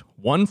produced,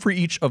 one for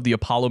each of the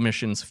Apollo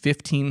missions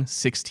 15,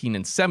 16,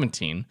 and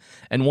 17,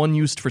 and one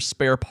used for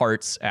spare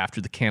parts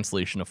after the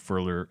cancellation of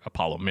further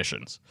Apollo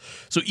missions.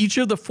 So each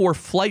of the 4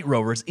 flight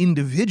rovers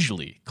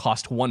individually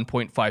cost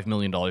 $1.5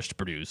 million to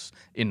produce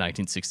in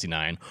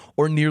 1969,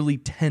 or nearly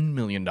 $10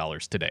 million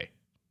today.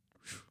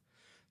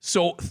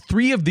 So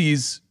 3 of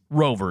these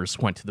rovers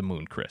went to the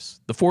moon, Chris.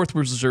 The 4th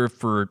was reserved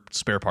for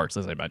spare parts,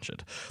 as I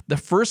mentioned. The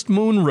first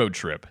moon road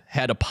trip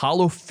had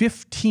Apollo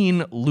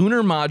 15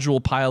 lunar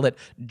module pilot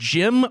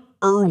Jim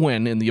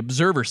Irwin in the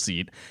observer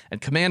seat and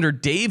Commander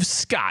Dave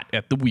Scott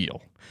at the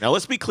wheel. Now,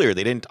 let's be clear.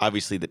 They didn't,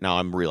 obviously, now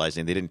I'm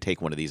realizing they didn't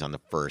take one of these on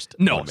the first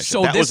mission.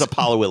 So that was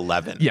Apollo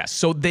 11. Yes,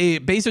 so they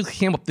basically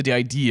came up with the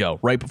idea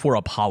right before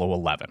Apollo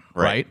 11,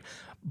 right?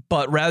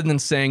 But rather than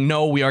saying,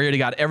 no, we already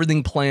got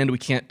everything planned, we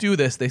can't do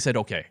this, they said,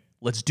 okay,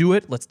 let's do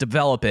it. Let's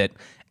develop it.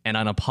 And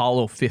on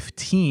Apollo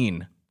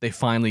 15, they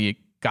finally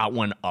got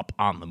one up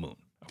on the moon.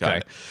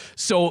 Okay.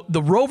 So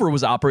the rover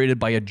was operated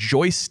by a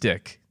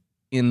joystick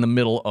in the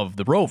middle of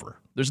the rover.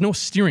 There's no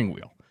steering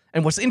wheel.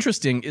 And what's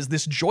interesting is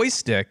this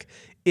joystick,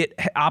 it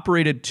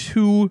operated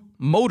 2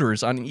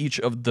 motors on each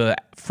of the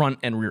front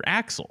and rear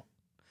axle.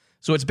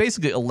 So it's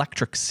basically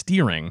electric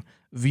steering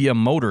via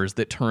motors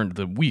that turned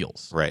the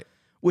wheels. Right.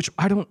 Which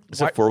I don't...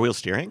 Is it 4-wheel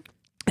steering?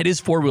 It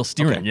is 4-wheel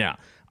steering, yeah.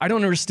 I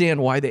don't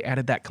understand why they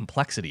added that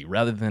complexity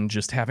rather than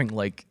just having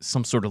like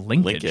some sort of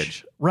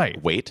linkage.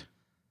 Right. Weight?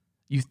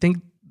 You think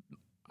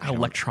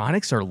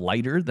electronics are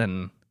lighter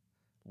than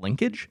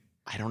linkage?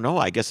 I don't know.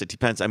 I guess it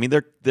depends. I mean,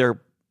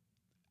 they're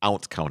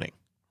ounce counting,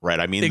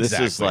 right? I mean, this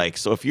is like,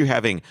 so if you're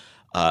having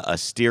a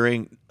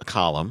steering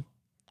column,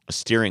 a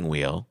steering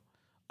wheel,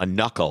 a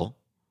knuckle,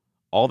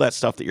 all that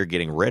stuff that you're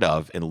getting rid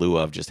of in lieu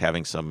of just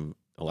having some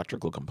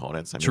electrical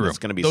components. I mean, it's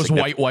going to be those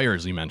white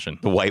wires you mentioned.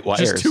 The white wires.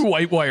 Just 2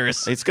 white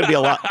wires. It's going to be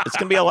a lot. It's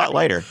going to be a lot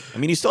lighter. I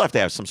mean, you still have to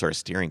have some sort of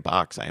steering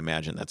box, I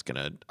imagine, that's going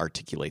to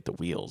articulate the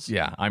wheels.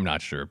 Yeah, I'm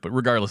not sure, but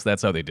regardless,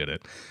 that's how they did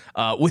it.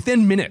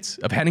 Within minutes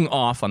of heading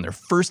off on their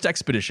first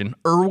expedition,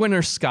 Irwin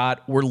or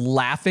Scott were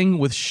laughing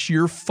with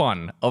sheer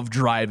fun of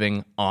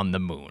driving on the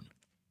moon.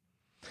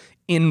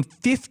 In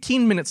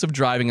 15 minutes of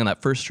driving on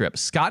that first trip,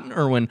 Scott and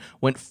Irwin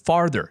went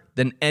farther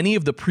than any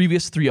of the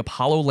previous 3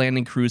 Apollo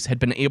landing crews had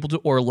been able to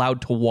or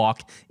allowed to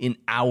walk in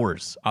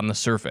hours on the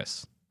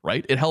surface,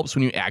 right? It helps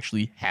when you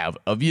actually have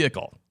a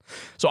vehicle.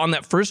 So on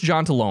that first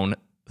jaunt alone,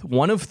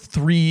 one of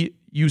 3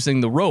 using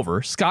the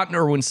rover, Scott and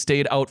Irwin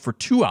stayed out for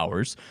 2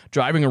 hours,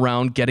 driving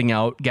around, getting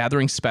out,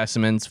 gathering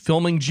specimens,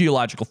 filming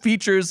geological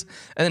features,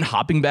 and then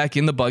hopping back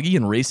in the buggy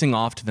and racing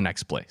off to the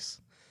next place.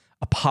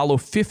 Apollo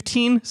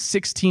 15,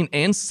 16,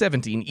 and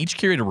 17 each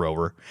carried a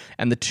rover,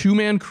 and the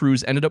 2-man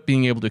crews ended up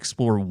being able to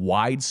explore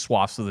wide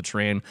swaths of the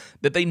terrain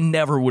that they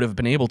never would have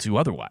been able to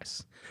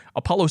otherwise.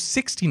 Apollo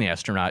 16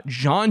 astronaut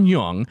John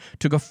Young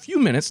took a few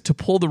minutes to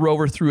pull the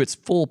rover through its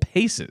full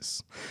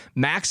paces.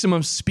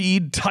 Maximum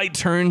speed, tight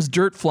turns,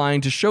 dirt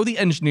flying to show the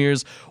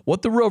engineers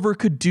what the rover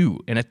could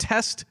do in a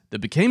test that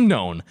became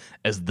known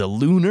as the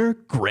Lunar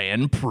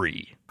Grand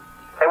Prix.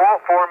 They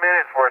want 4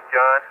 minutes worth,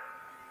 John.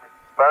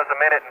 About 1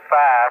 minute and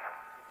 5.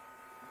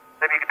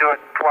 Maybe you could do it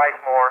twice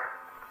more.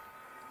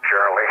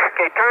 Surely.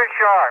 Okay, turn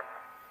sharp.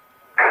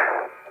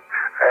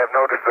 I have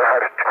no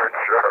desire to turn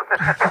sharp.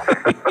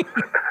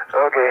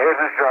 Okay,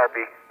 here's a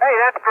Sharpie. Hey,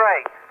 that's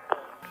great.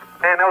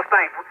 Man, those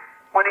things,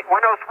 when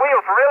those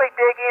wheels really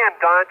dig in,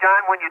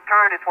 John, when you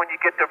turn, it's when you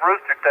get the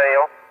rooster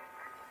tail.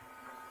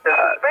 The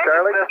suspension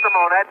Charlie? system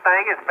on that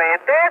thing is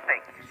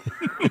fantastic.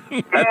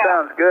 That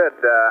sounds good.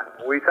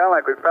 We sound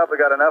like we've probably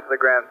got enough of the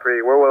Grand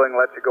Prix. We're willing to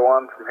let you go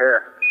on from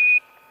here.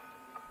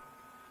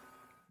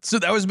 So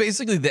that was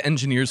basically the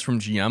engineers from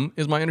GM,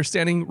 is my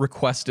understanding,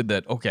 requested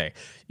that, okay,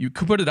 you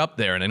could put it up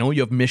there, and I know you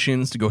have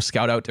missions to go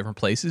scout out different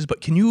places, but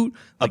can you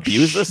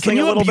Abuse this thing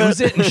a little abuse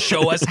bit? it and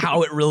show us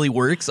how it really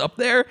works up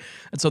there?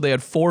 And so they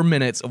had 4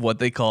 minutes of what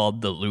they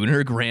called the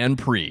Lunar Grand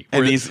Prix,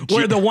 And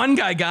where the one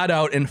guy got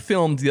out and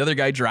filmed the other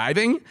guy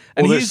driving.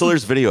 And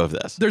there's video of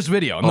this. There's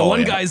video. And the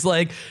one guy's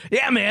like,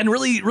 yeah, man,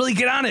 really, really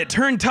get on it.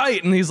 Turn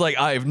tight. And he's like,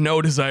 I have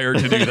no desire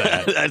to do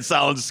that. That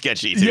sounds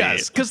sketchy to me.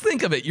 Yes, because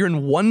think of it. You're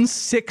in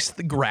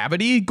 1/6 gravity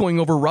going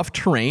over rough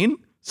terrain.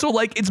 So,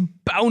 like, it's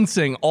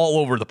bouncing all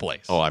over the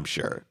place. Oh, I'm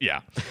sure. Yeah.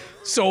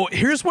 So,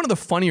 here's one of the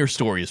funnier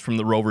stories from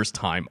the rover's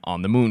time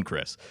on the moon,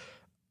 Chris.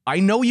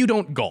 I know you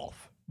don't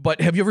golf, but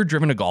have you ever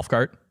driven a golf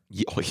cart?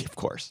 Yeah, of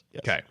course.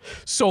 Yes. Okay.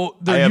 So, I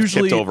they're have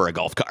usually tipped over a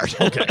golf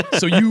cart. Okay,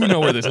 so you know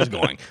where this is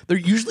going. They're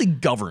usually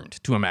governed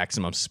to a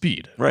maximum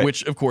speed, Right.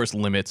 which of course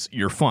limits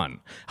your fun.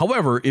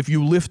 However, if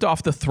you lift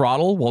off the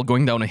throttle while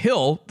going down a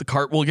hill, the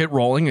cart will get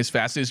rolling as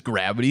fast as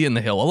gravity and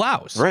the hill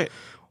allows. Right.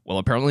 Well,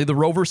 apparently the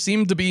rover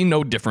seemed to be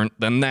no different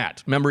than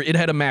that. Remember, it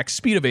had a max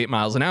speed of 8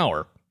 miles an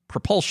hour,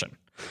 propulsion.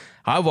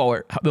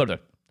 However,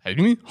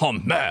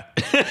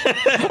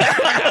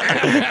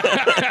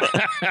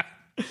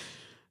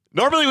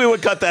 Normally we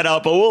would cut that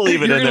out, but we'll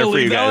leave it You're in there gonna for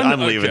you leave guys. that one? I'm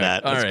leaving Okay.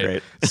 that. That's All right.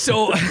 great.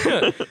 So,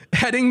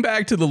 heading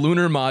back to the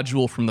lunar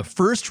module from the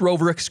first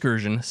rover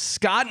excursion,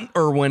 Scott and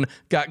Irwin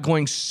got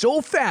going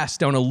so fast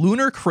down a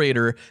lunar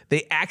crater,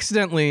 they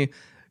accidentally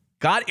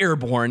got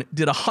airborne,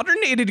 did a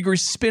 180-degree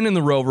spin in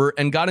the rover,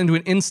 and got into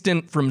an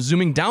instant from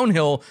zooming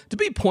downhill to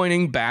be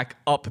pointing back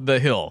up the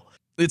hill.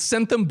 It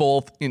sent them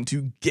both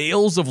into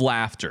gales of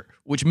laughter,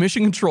 which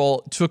Mission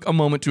Control took a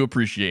moment to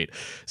appreciate.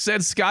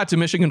 Said Scott to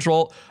Mission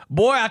Control,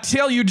 "Boy, I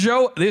tell you,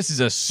 Joe, this is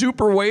a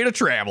super way to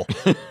travel."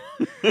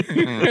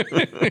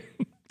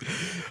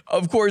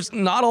 Of course,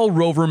 not all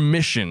rover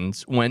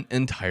missions went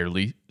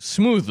entirely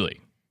smoothly.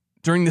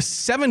 During the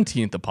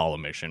 17th Apollo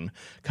mission,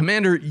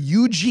 Commander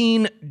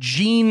Eugene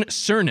Gene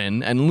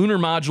Cernan and lunar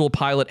module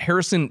pilot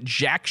Harrison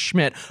Jack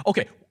Schmidt.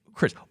 Okay,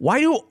 Chris, why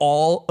do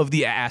all of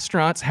the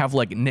astronauts have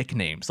like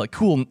nicknames, like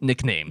cool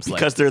nicknames?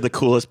 Because they're the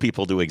coolest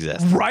people to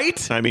exist.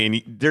 Right? I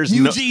mean, there's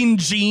Eugene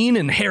Gene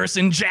and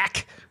Harrison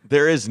Jack.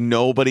 there is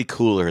nobody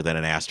cooler than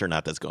an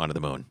astronaut that's gone to the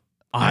moon.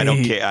 I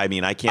don't care. I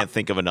mean, I can't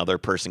think of another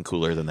person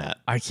cooler than that.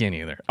 I can't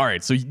either. All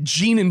right, so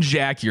Gene and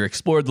Jack here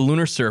explored the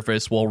lunar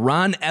surface while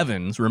Ron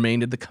Evans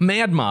remained at the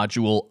command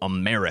module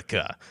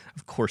America.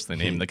 Of course, they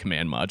named the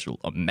command module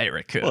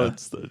America. Well,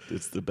 it's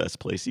the best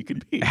place you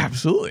could be.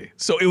 Absolutely.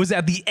 So it was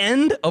at the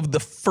end of the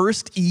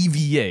first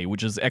EVA,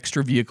 which is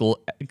extra vehicle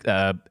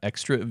A.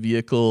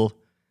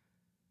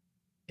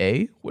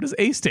 What does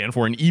A stand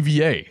for in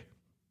EVA?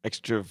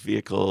 Extra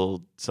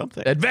vehicle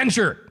something.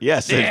 Adventure.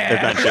 Yes,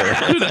 adventure.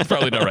 That's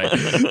probably not right.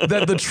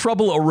 That the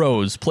trouble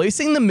arose,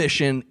 placing the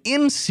mission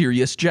in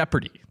serious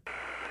jeopardy.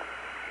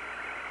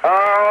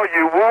 Oh,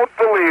 you won't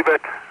believe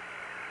it.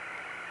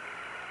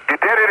 You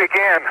did it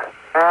again.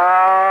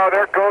 Oh,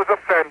 there goes a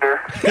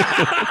fender.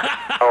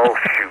 Oh,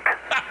 shoot.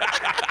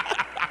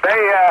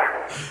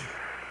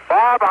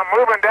 Bob, I'm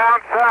moving down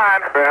sign.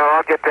 Well,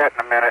 I'll get that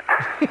in a minute.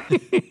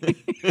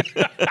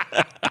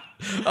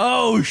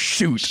 Oh,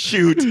 shoot.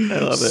 Shoot. I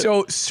love it.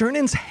 So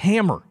Cernan's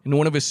hammer in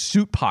one of his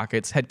suit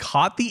pockets had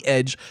caught the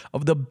edge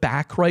of the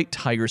back right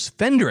tire's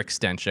fender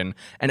extension,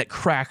 and it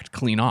cracked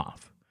clean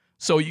off.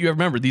 So you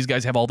remember, these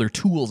guys have all their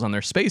tools on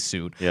their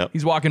spacesuit. Yep.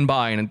 He's walking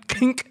by and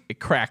kink,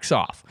 it cracks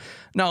off.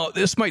 Now,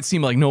 this might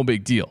seem like no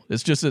big deal.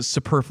 It's just a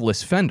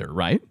superfluous fender,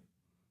 right?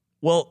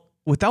 Well,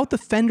 without the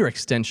fender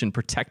extension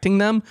protecting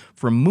them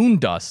from moon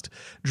dust,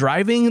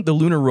 driving the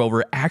lunar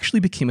rover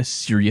actually became a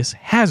serious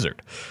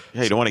hazard.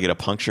 Yeah, you don't want to get a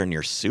puncture in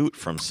your suit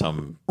from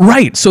some.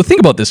 Right. So think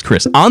about this,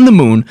 Chris. On the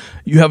moon,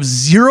 you have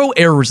zero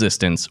air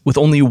resistance with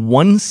only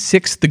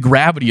 1/6 the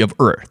gravity of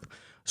Earth.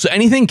 So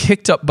anything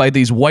kicked up by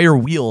these wire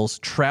wheels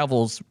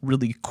travels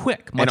really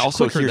quick, much And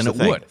also, quicker here's than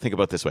the it thing. would. Think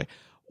about it this way: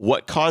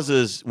 what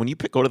causes when you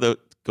go to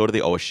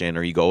the ocean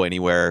or you go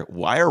anywhere?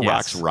 Why are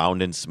rocks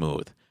round and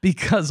smooth?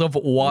 Because of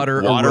water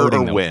or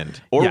eroding them. wind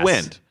or Yes,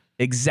 wind.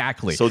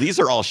 Exactly. So these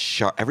are all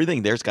sharp.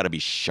 Everything there's got to be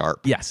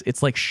sharp. Yes,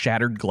 it's like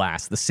shattered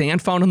glass. The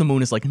sand found on the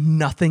moon is like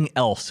nothing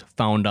else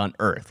found on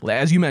Earth.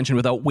 As you mentioned,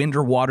 without wind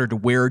or water to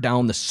wear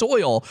down the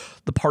soil,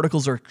 the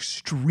particles are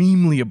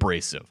extremely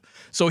abrasive.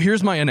 So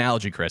here's my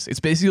analogy, Chris. It's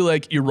basically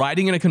like you're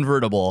riding in a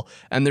convertible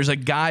and there's a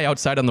guy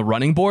outside on the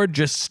running board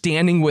just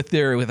standing with a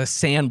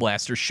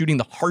sandblaster shooting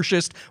the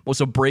harshest, most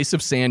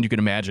abrasive sand you can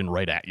imagine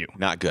right at you.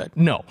 Not good.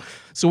 No.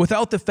 So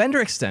without the fender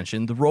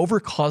extension, the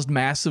rover caused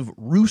massive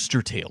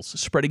rooster tails,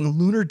 spreading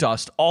lunar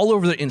dust all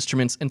over the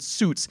instruments and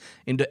suits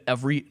into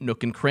every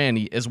nook and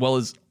cranny, as well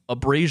as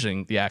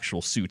abrasion the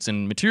actual suits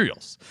and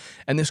materials.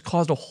 And this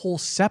caused a whole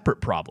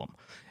separate problem.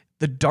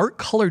 The dark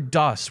colored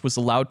dust was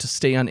allowed to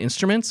stay on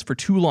instruments for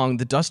too long.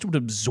 The dust would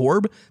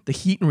absorb the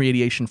heat and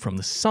radiation from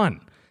the sun.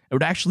 It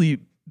would actually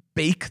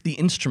bake the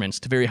instruments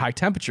to very high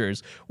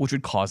temperatures, which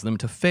would cause them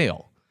to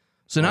fail.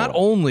 So not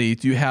only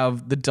do you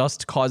have the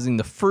dust causing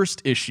the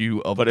first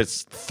issue of... But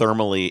it's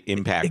thermally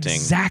impacting.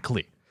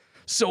 Exactly.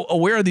 So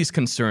aware of these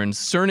concerns,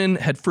 Cernan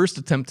had first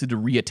attempted to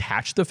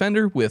reattach the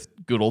fender with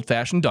good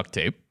old-fashioned duct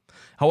tape.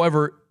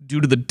 However,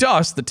 due to the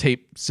dust, the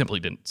tape simply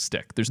didn't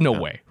stick. There's no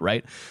way,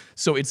 right?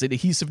 So its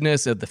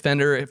adhesiveness of the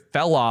fender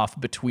fell off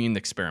between the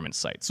experiment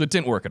sites. So it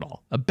didn't work at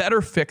all. A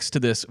better fix to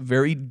this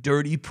very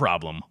dirty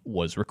problem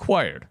was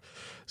required.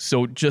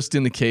 So just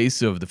in the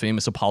case of the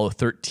famous Apollo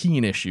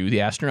 13 issue, the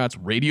astronauts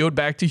radioed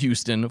back to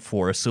Houston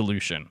for a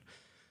solution.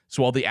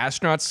 So while the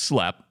astronauts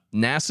slept,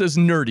 NASA's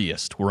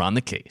nerdiest were on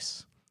the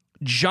case.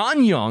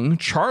 John Young,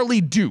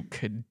 Charlie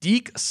Duke,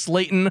 Deke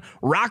Slayton,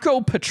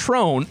 Rocco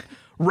Petrone.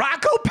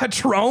 Rocco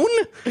Petrone?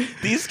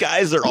 These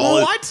guys are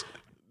all... What?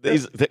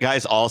 The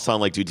guys all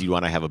sound like dudes you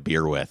want to have a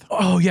beer with.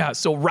 Oh, yeah.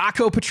 So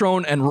Rocco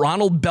Petrone and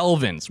Ronald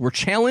Belvins were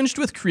challenged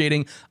with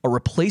creating a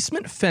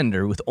replacement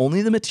fender with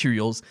only the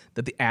materials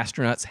that the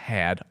astronauts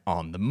had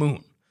on the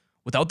moon.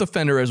 Without the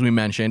fender, as we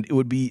mentioned,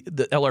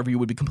 the LRV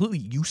would be completely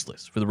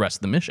useless for the rest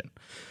of the mission.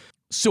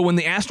 So when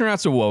the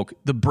astronauts awoke,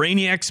 the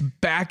brainiacs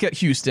back at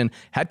Houston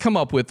had come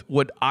up with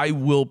what I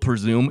will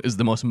presume is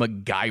the most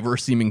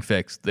MacGyver-seeming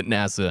fix that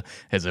NASA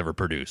has ever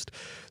produced.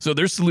 So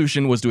their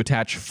solution was to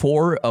attach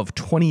 4 of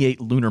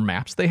 28 lunar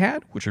maps they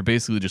had, which are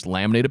basically just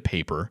laminated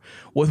paper,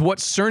 with what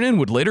Cernan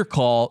would later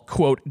call,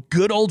 quote,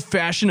 good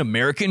old-fashioned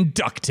American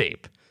duct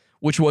tape,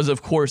 which was,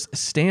 of course,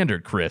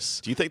 standard,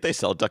 Chris. Do you think they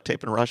sell duct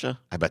tape in Russia?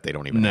 I bet they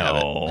don't even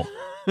have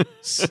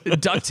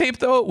it. Duct tape,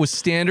 though, was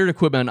standard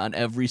equipment on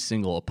every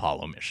single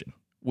Apollo mission,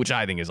 which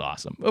I think is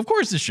awesome. Of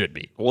course it should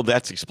be. Well,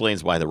 that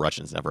explains why the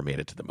Russians never made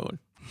it to the moon.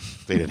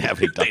 They didn't have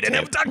any duct tape. They didn't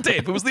have duct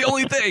tape. It was the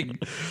only thing.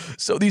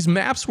 So these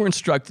maps were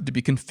instructed to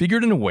be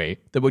configured in a way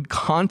that would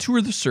contour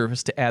the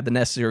surface to add the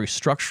necessary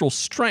structural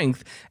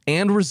strength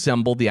and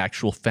resemble the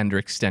actual fender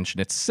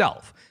extension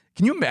itself.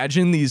 Can you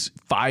imagine these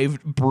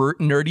 5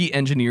 nerdy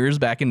engineers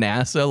back in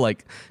NASA?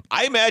 Like,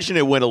 I imagine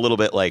it went a little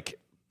bit like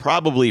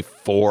probably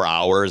 4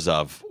 hours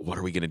of what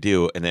are we going to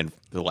do? And then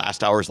the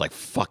last hour is like,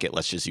 fuck it,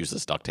 let's just use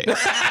this duct tape.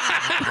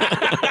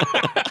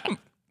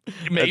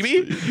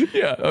 Maybe?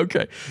 Yeah,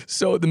 okay.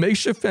 So the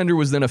makeshift fender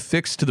was then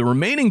affixed to the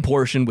remaining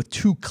portion with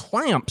 2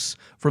 clamps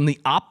from the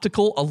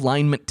optical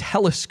alignment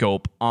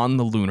telescope on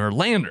the lunar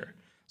lander.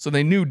 So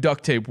they knew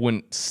duct tape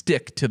wouldn't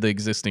stick to the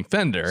existing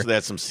fender. So they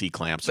had some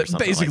C-clamps or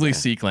something Basically like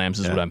that. C-clamps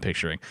is what I'm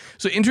picturing.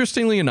 So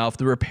interestingly enough,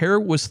 the repair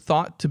was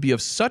thought to be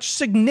of such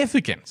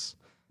significance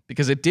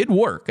because it did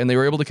work and they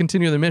were able to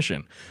continue the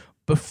mission.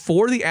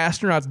 Before the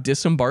astronauts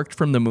disembarked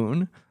from the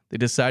moon, they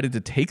decided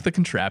to take the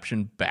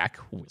contraption back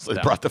with them.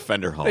 They brought the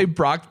fender home. They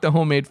brought the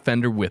homemade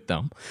fender with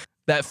them.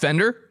 That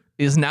fender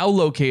is now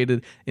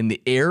located in the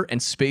Air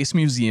and Space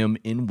Museum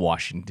in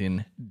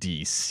Washington,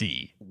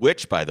 D.C.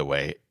 Which, by the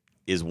way,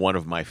 is one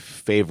of my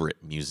favorite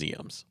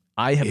museums.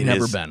 I have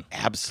never been.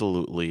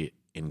 Absolutely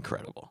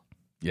incredible.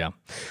 Yeah.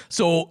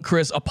 So,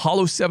 Chris,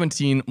 Apollo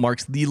 17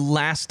 marks the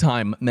last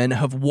time men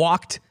have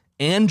walked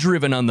and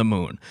driven on the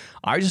moon.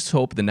 I just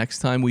hope the next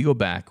time we go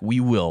back, we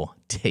will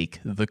take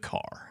the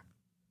car.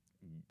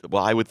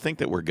 Well, I would think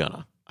that we're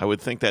gonna. I would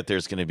think that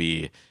there's going to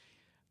be...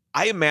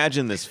 I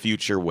imagine this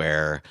future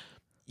where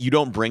you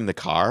don't bring the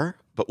car,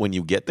 but when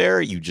you get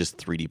there, you just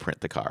 3D print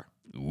the car.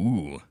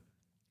 Ooh.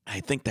 I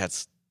think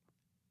that's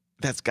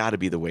got to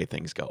be the way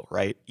things go,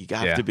 right? You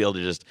got to be able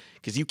to just...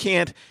 Because you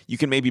can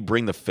maybe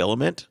bring the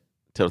filament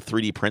to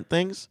 3D print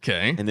things.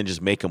 Okay. And then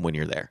just make them when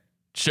you're there.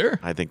 Sure.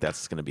 I think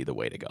that's going to be the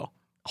way to go.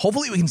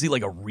 Hopefully we can see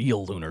like a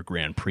real Lunar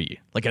Grand Prix,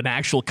 like an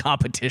actual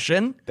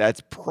competition.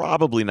 That's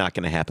probably not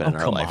going to happen in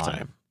our come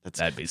lifetime. on.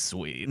 That'd be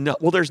sweet. No,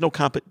 well, there's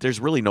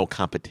really no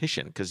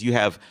competition because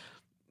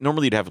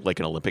normally you'd have like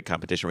an Olympic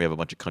competition where you have a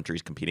bunch of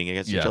countries competing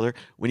against each other.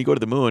 When you go to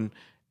the moon,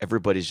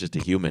 everybody's just a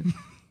human.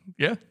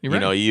 Yeah, you're right.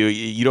 You know,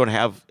 you don't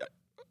have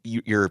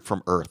you're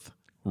from Earth.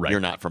 Right.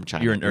 You're not from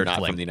China. You're an not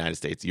Earthling. from the United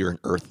States. You're an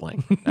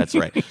Earthling. That's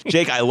right.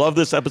 Jake, I love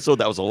this episode.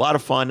 That was a lot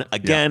of fun.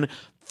 Again,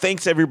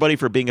 thanks everybody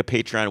for being a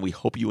Patreon. We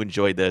hope you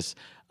enjoyed this.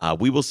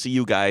 We will see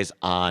you guys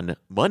on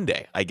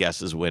Monday, I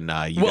guess, is when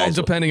you guys...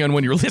 depending on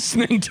when you're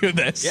listening to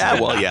this. Yeah,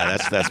 well, yeah,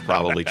 that's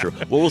probably true.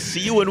 Well, we'll see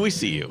you when we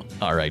see you.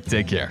 All right,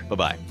 take care.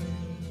 Bye-bye.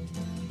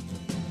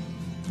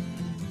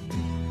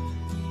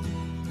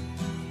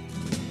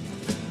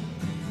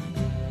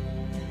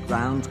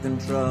 Ground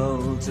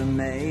control to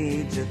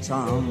Major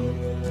Tom.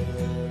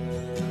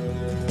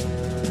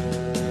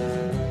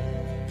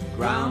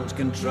 Ground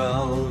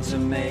control to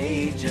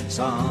Major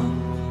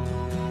Tom.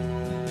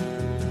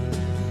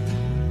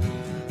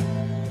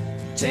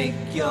 Take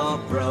your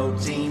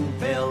protein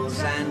pills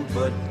and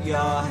put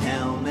your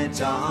helmet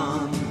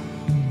on.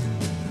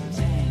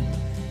 10.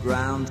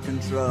 Ground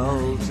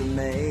control to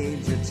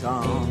Major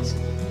Tom. 8,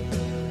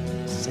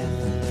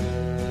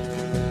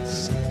 7,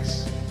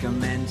 6.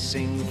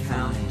 Commencing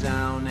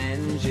countdown,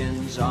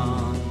 engines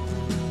on.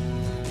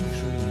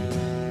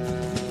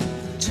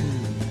 3, 2.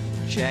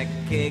 Check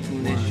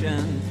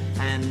ignition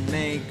and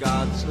may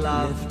God's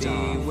love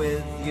be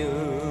with you.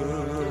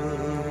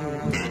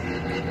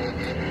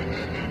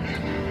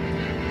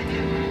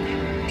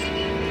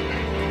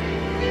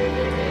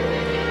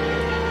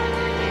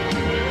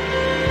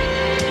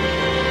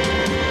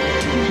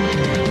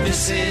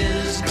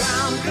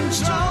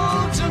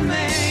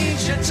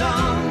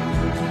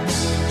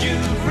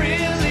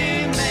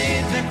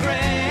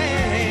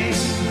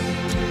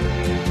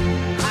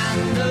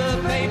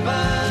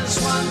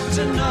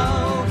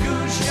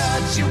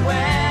 you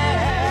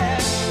wear.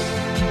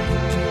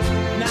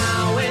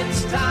 Now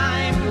it's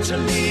time to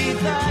leave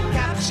the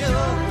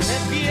capsule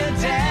if you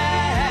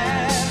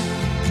dare.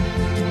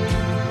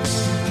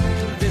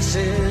 This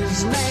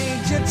is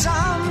Major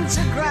Tom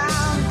to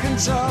ground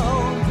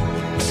control.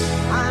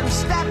 I'm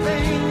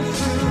stepping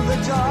through the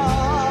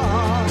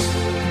door,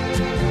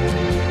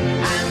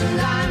 and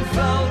I'm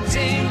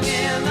floating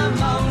in the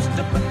most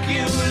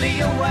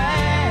peculiar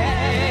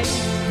way.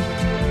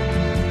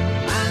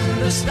 And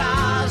the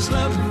stars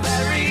look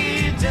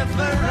very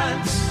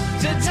different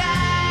today.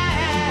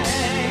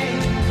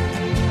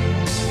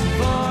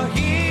 For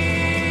here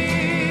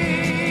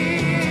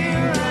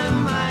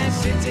am I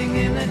sitting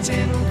in a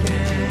tin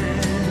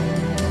can,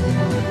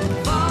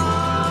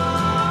 far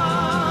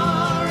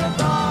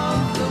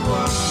above the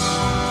world.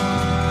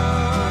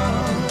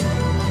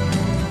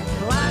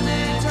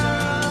 Planet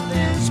Earth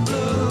is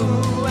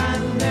blue,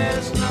 and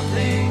there's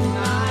nothing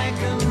I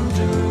can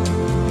do.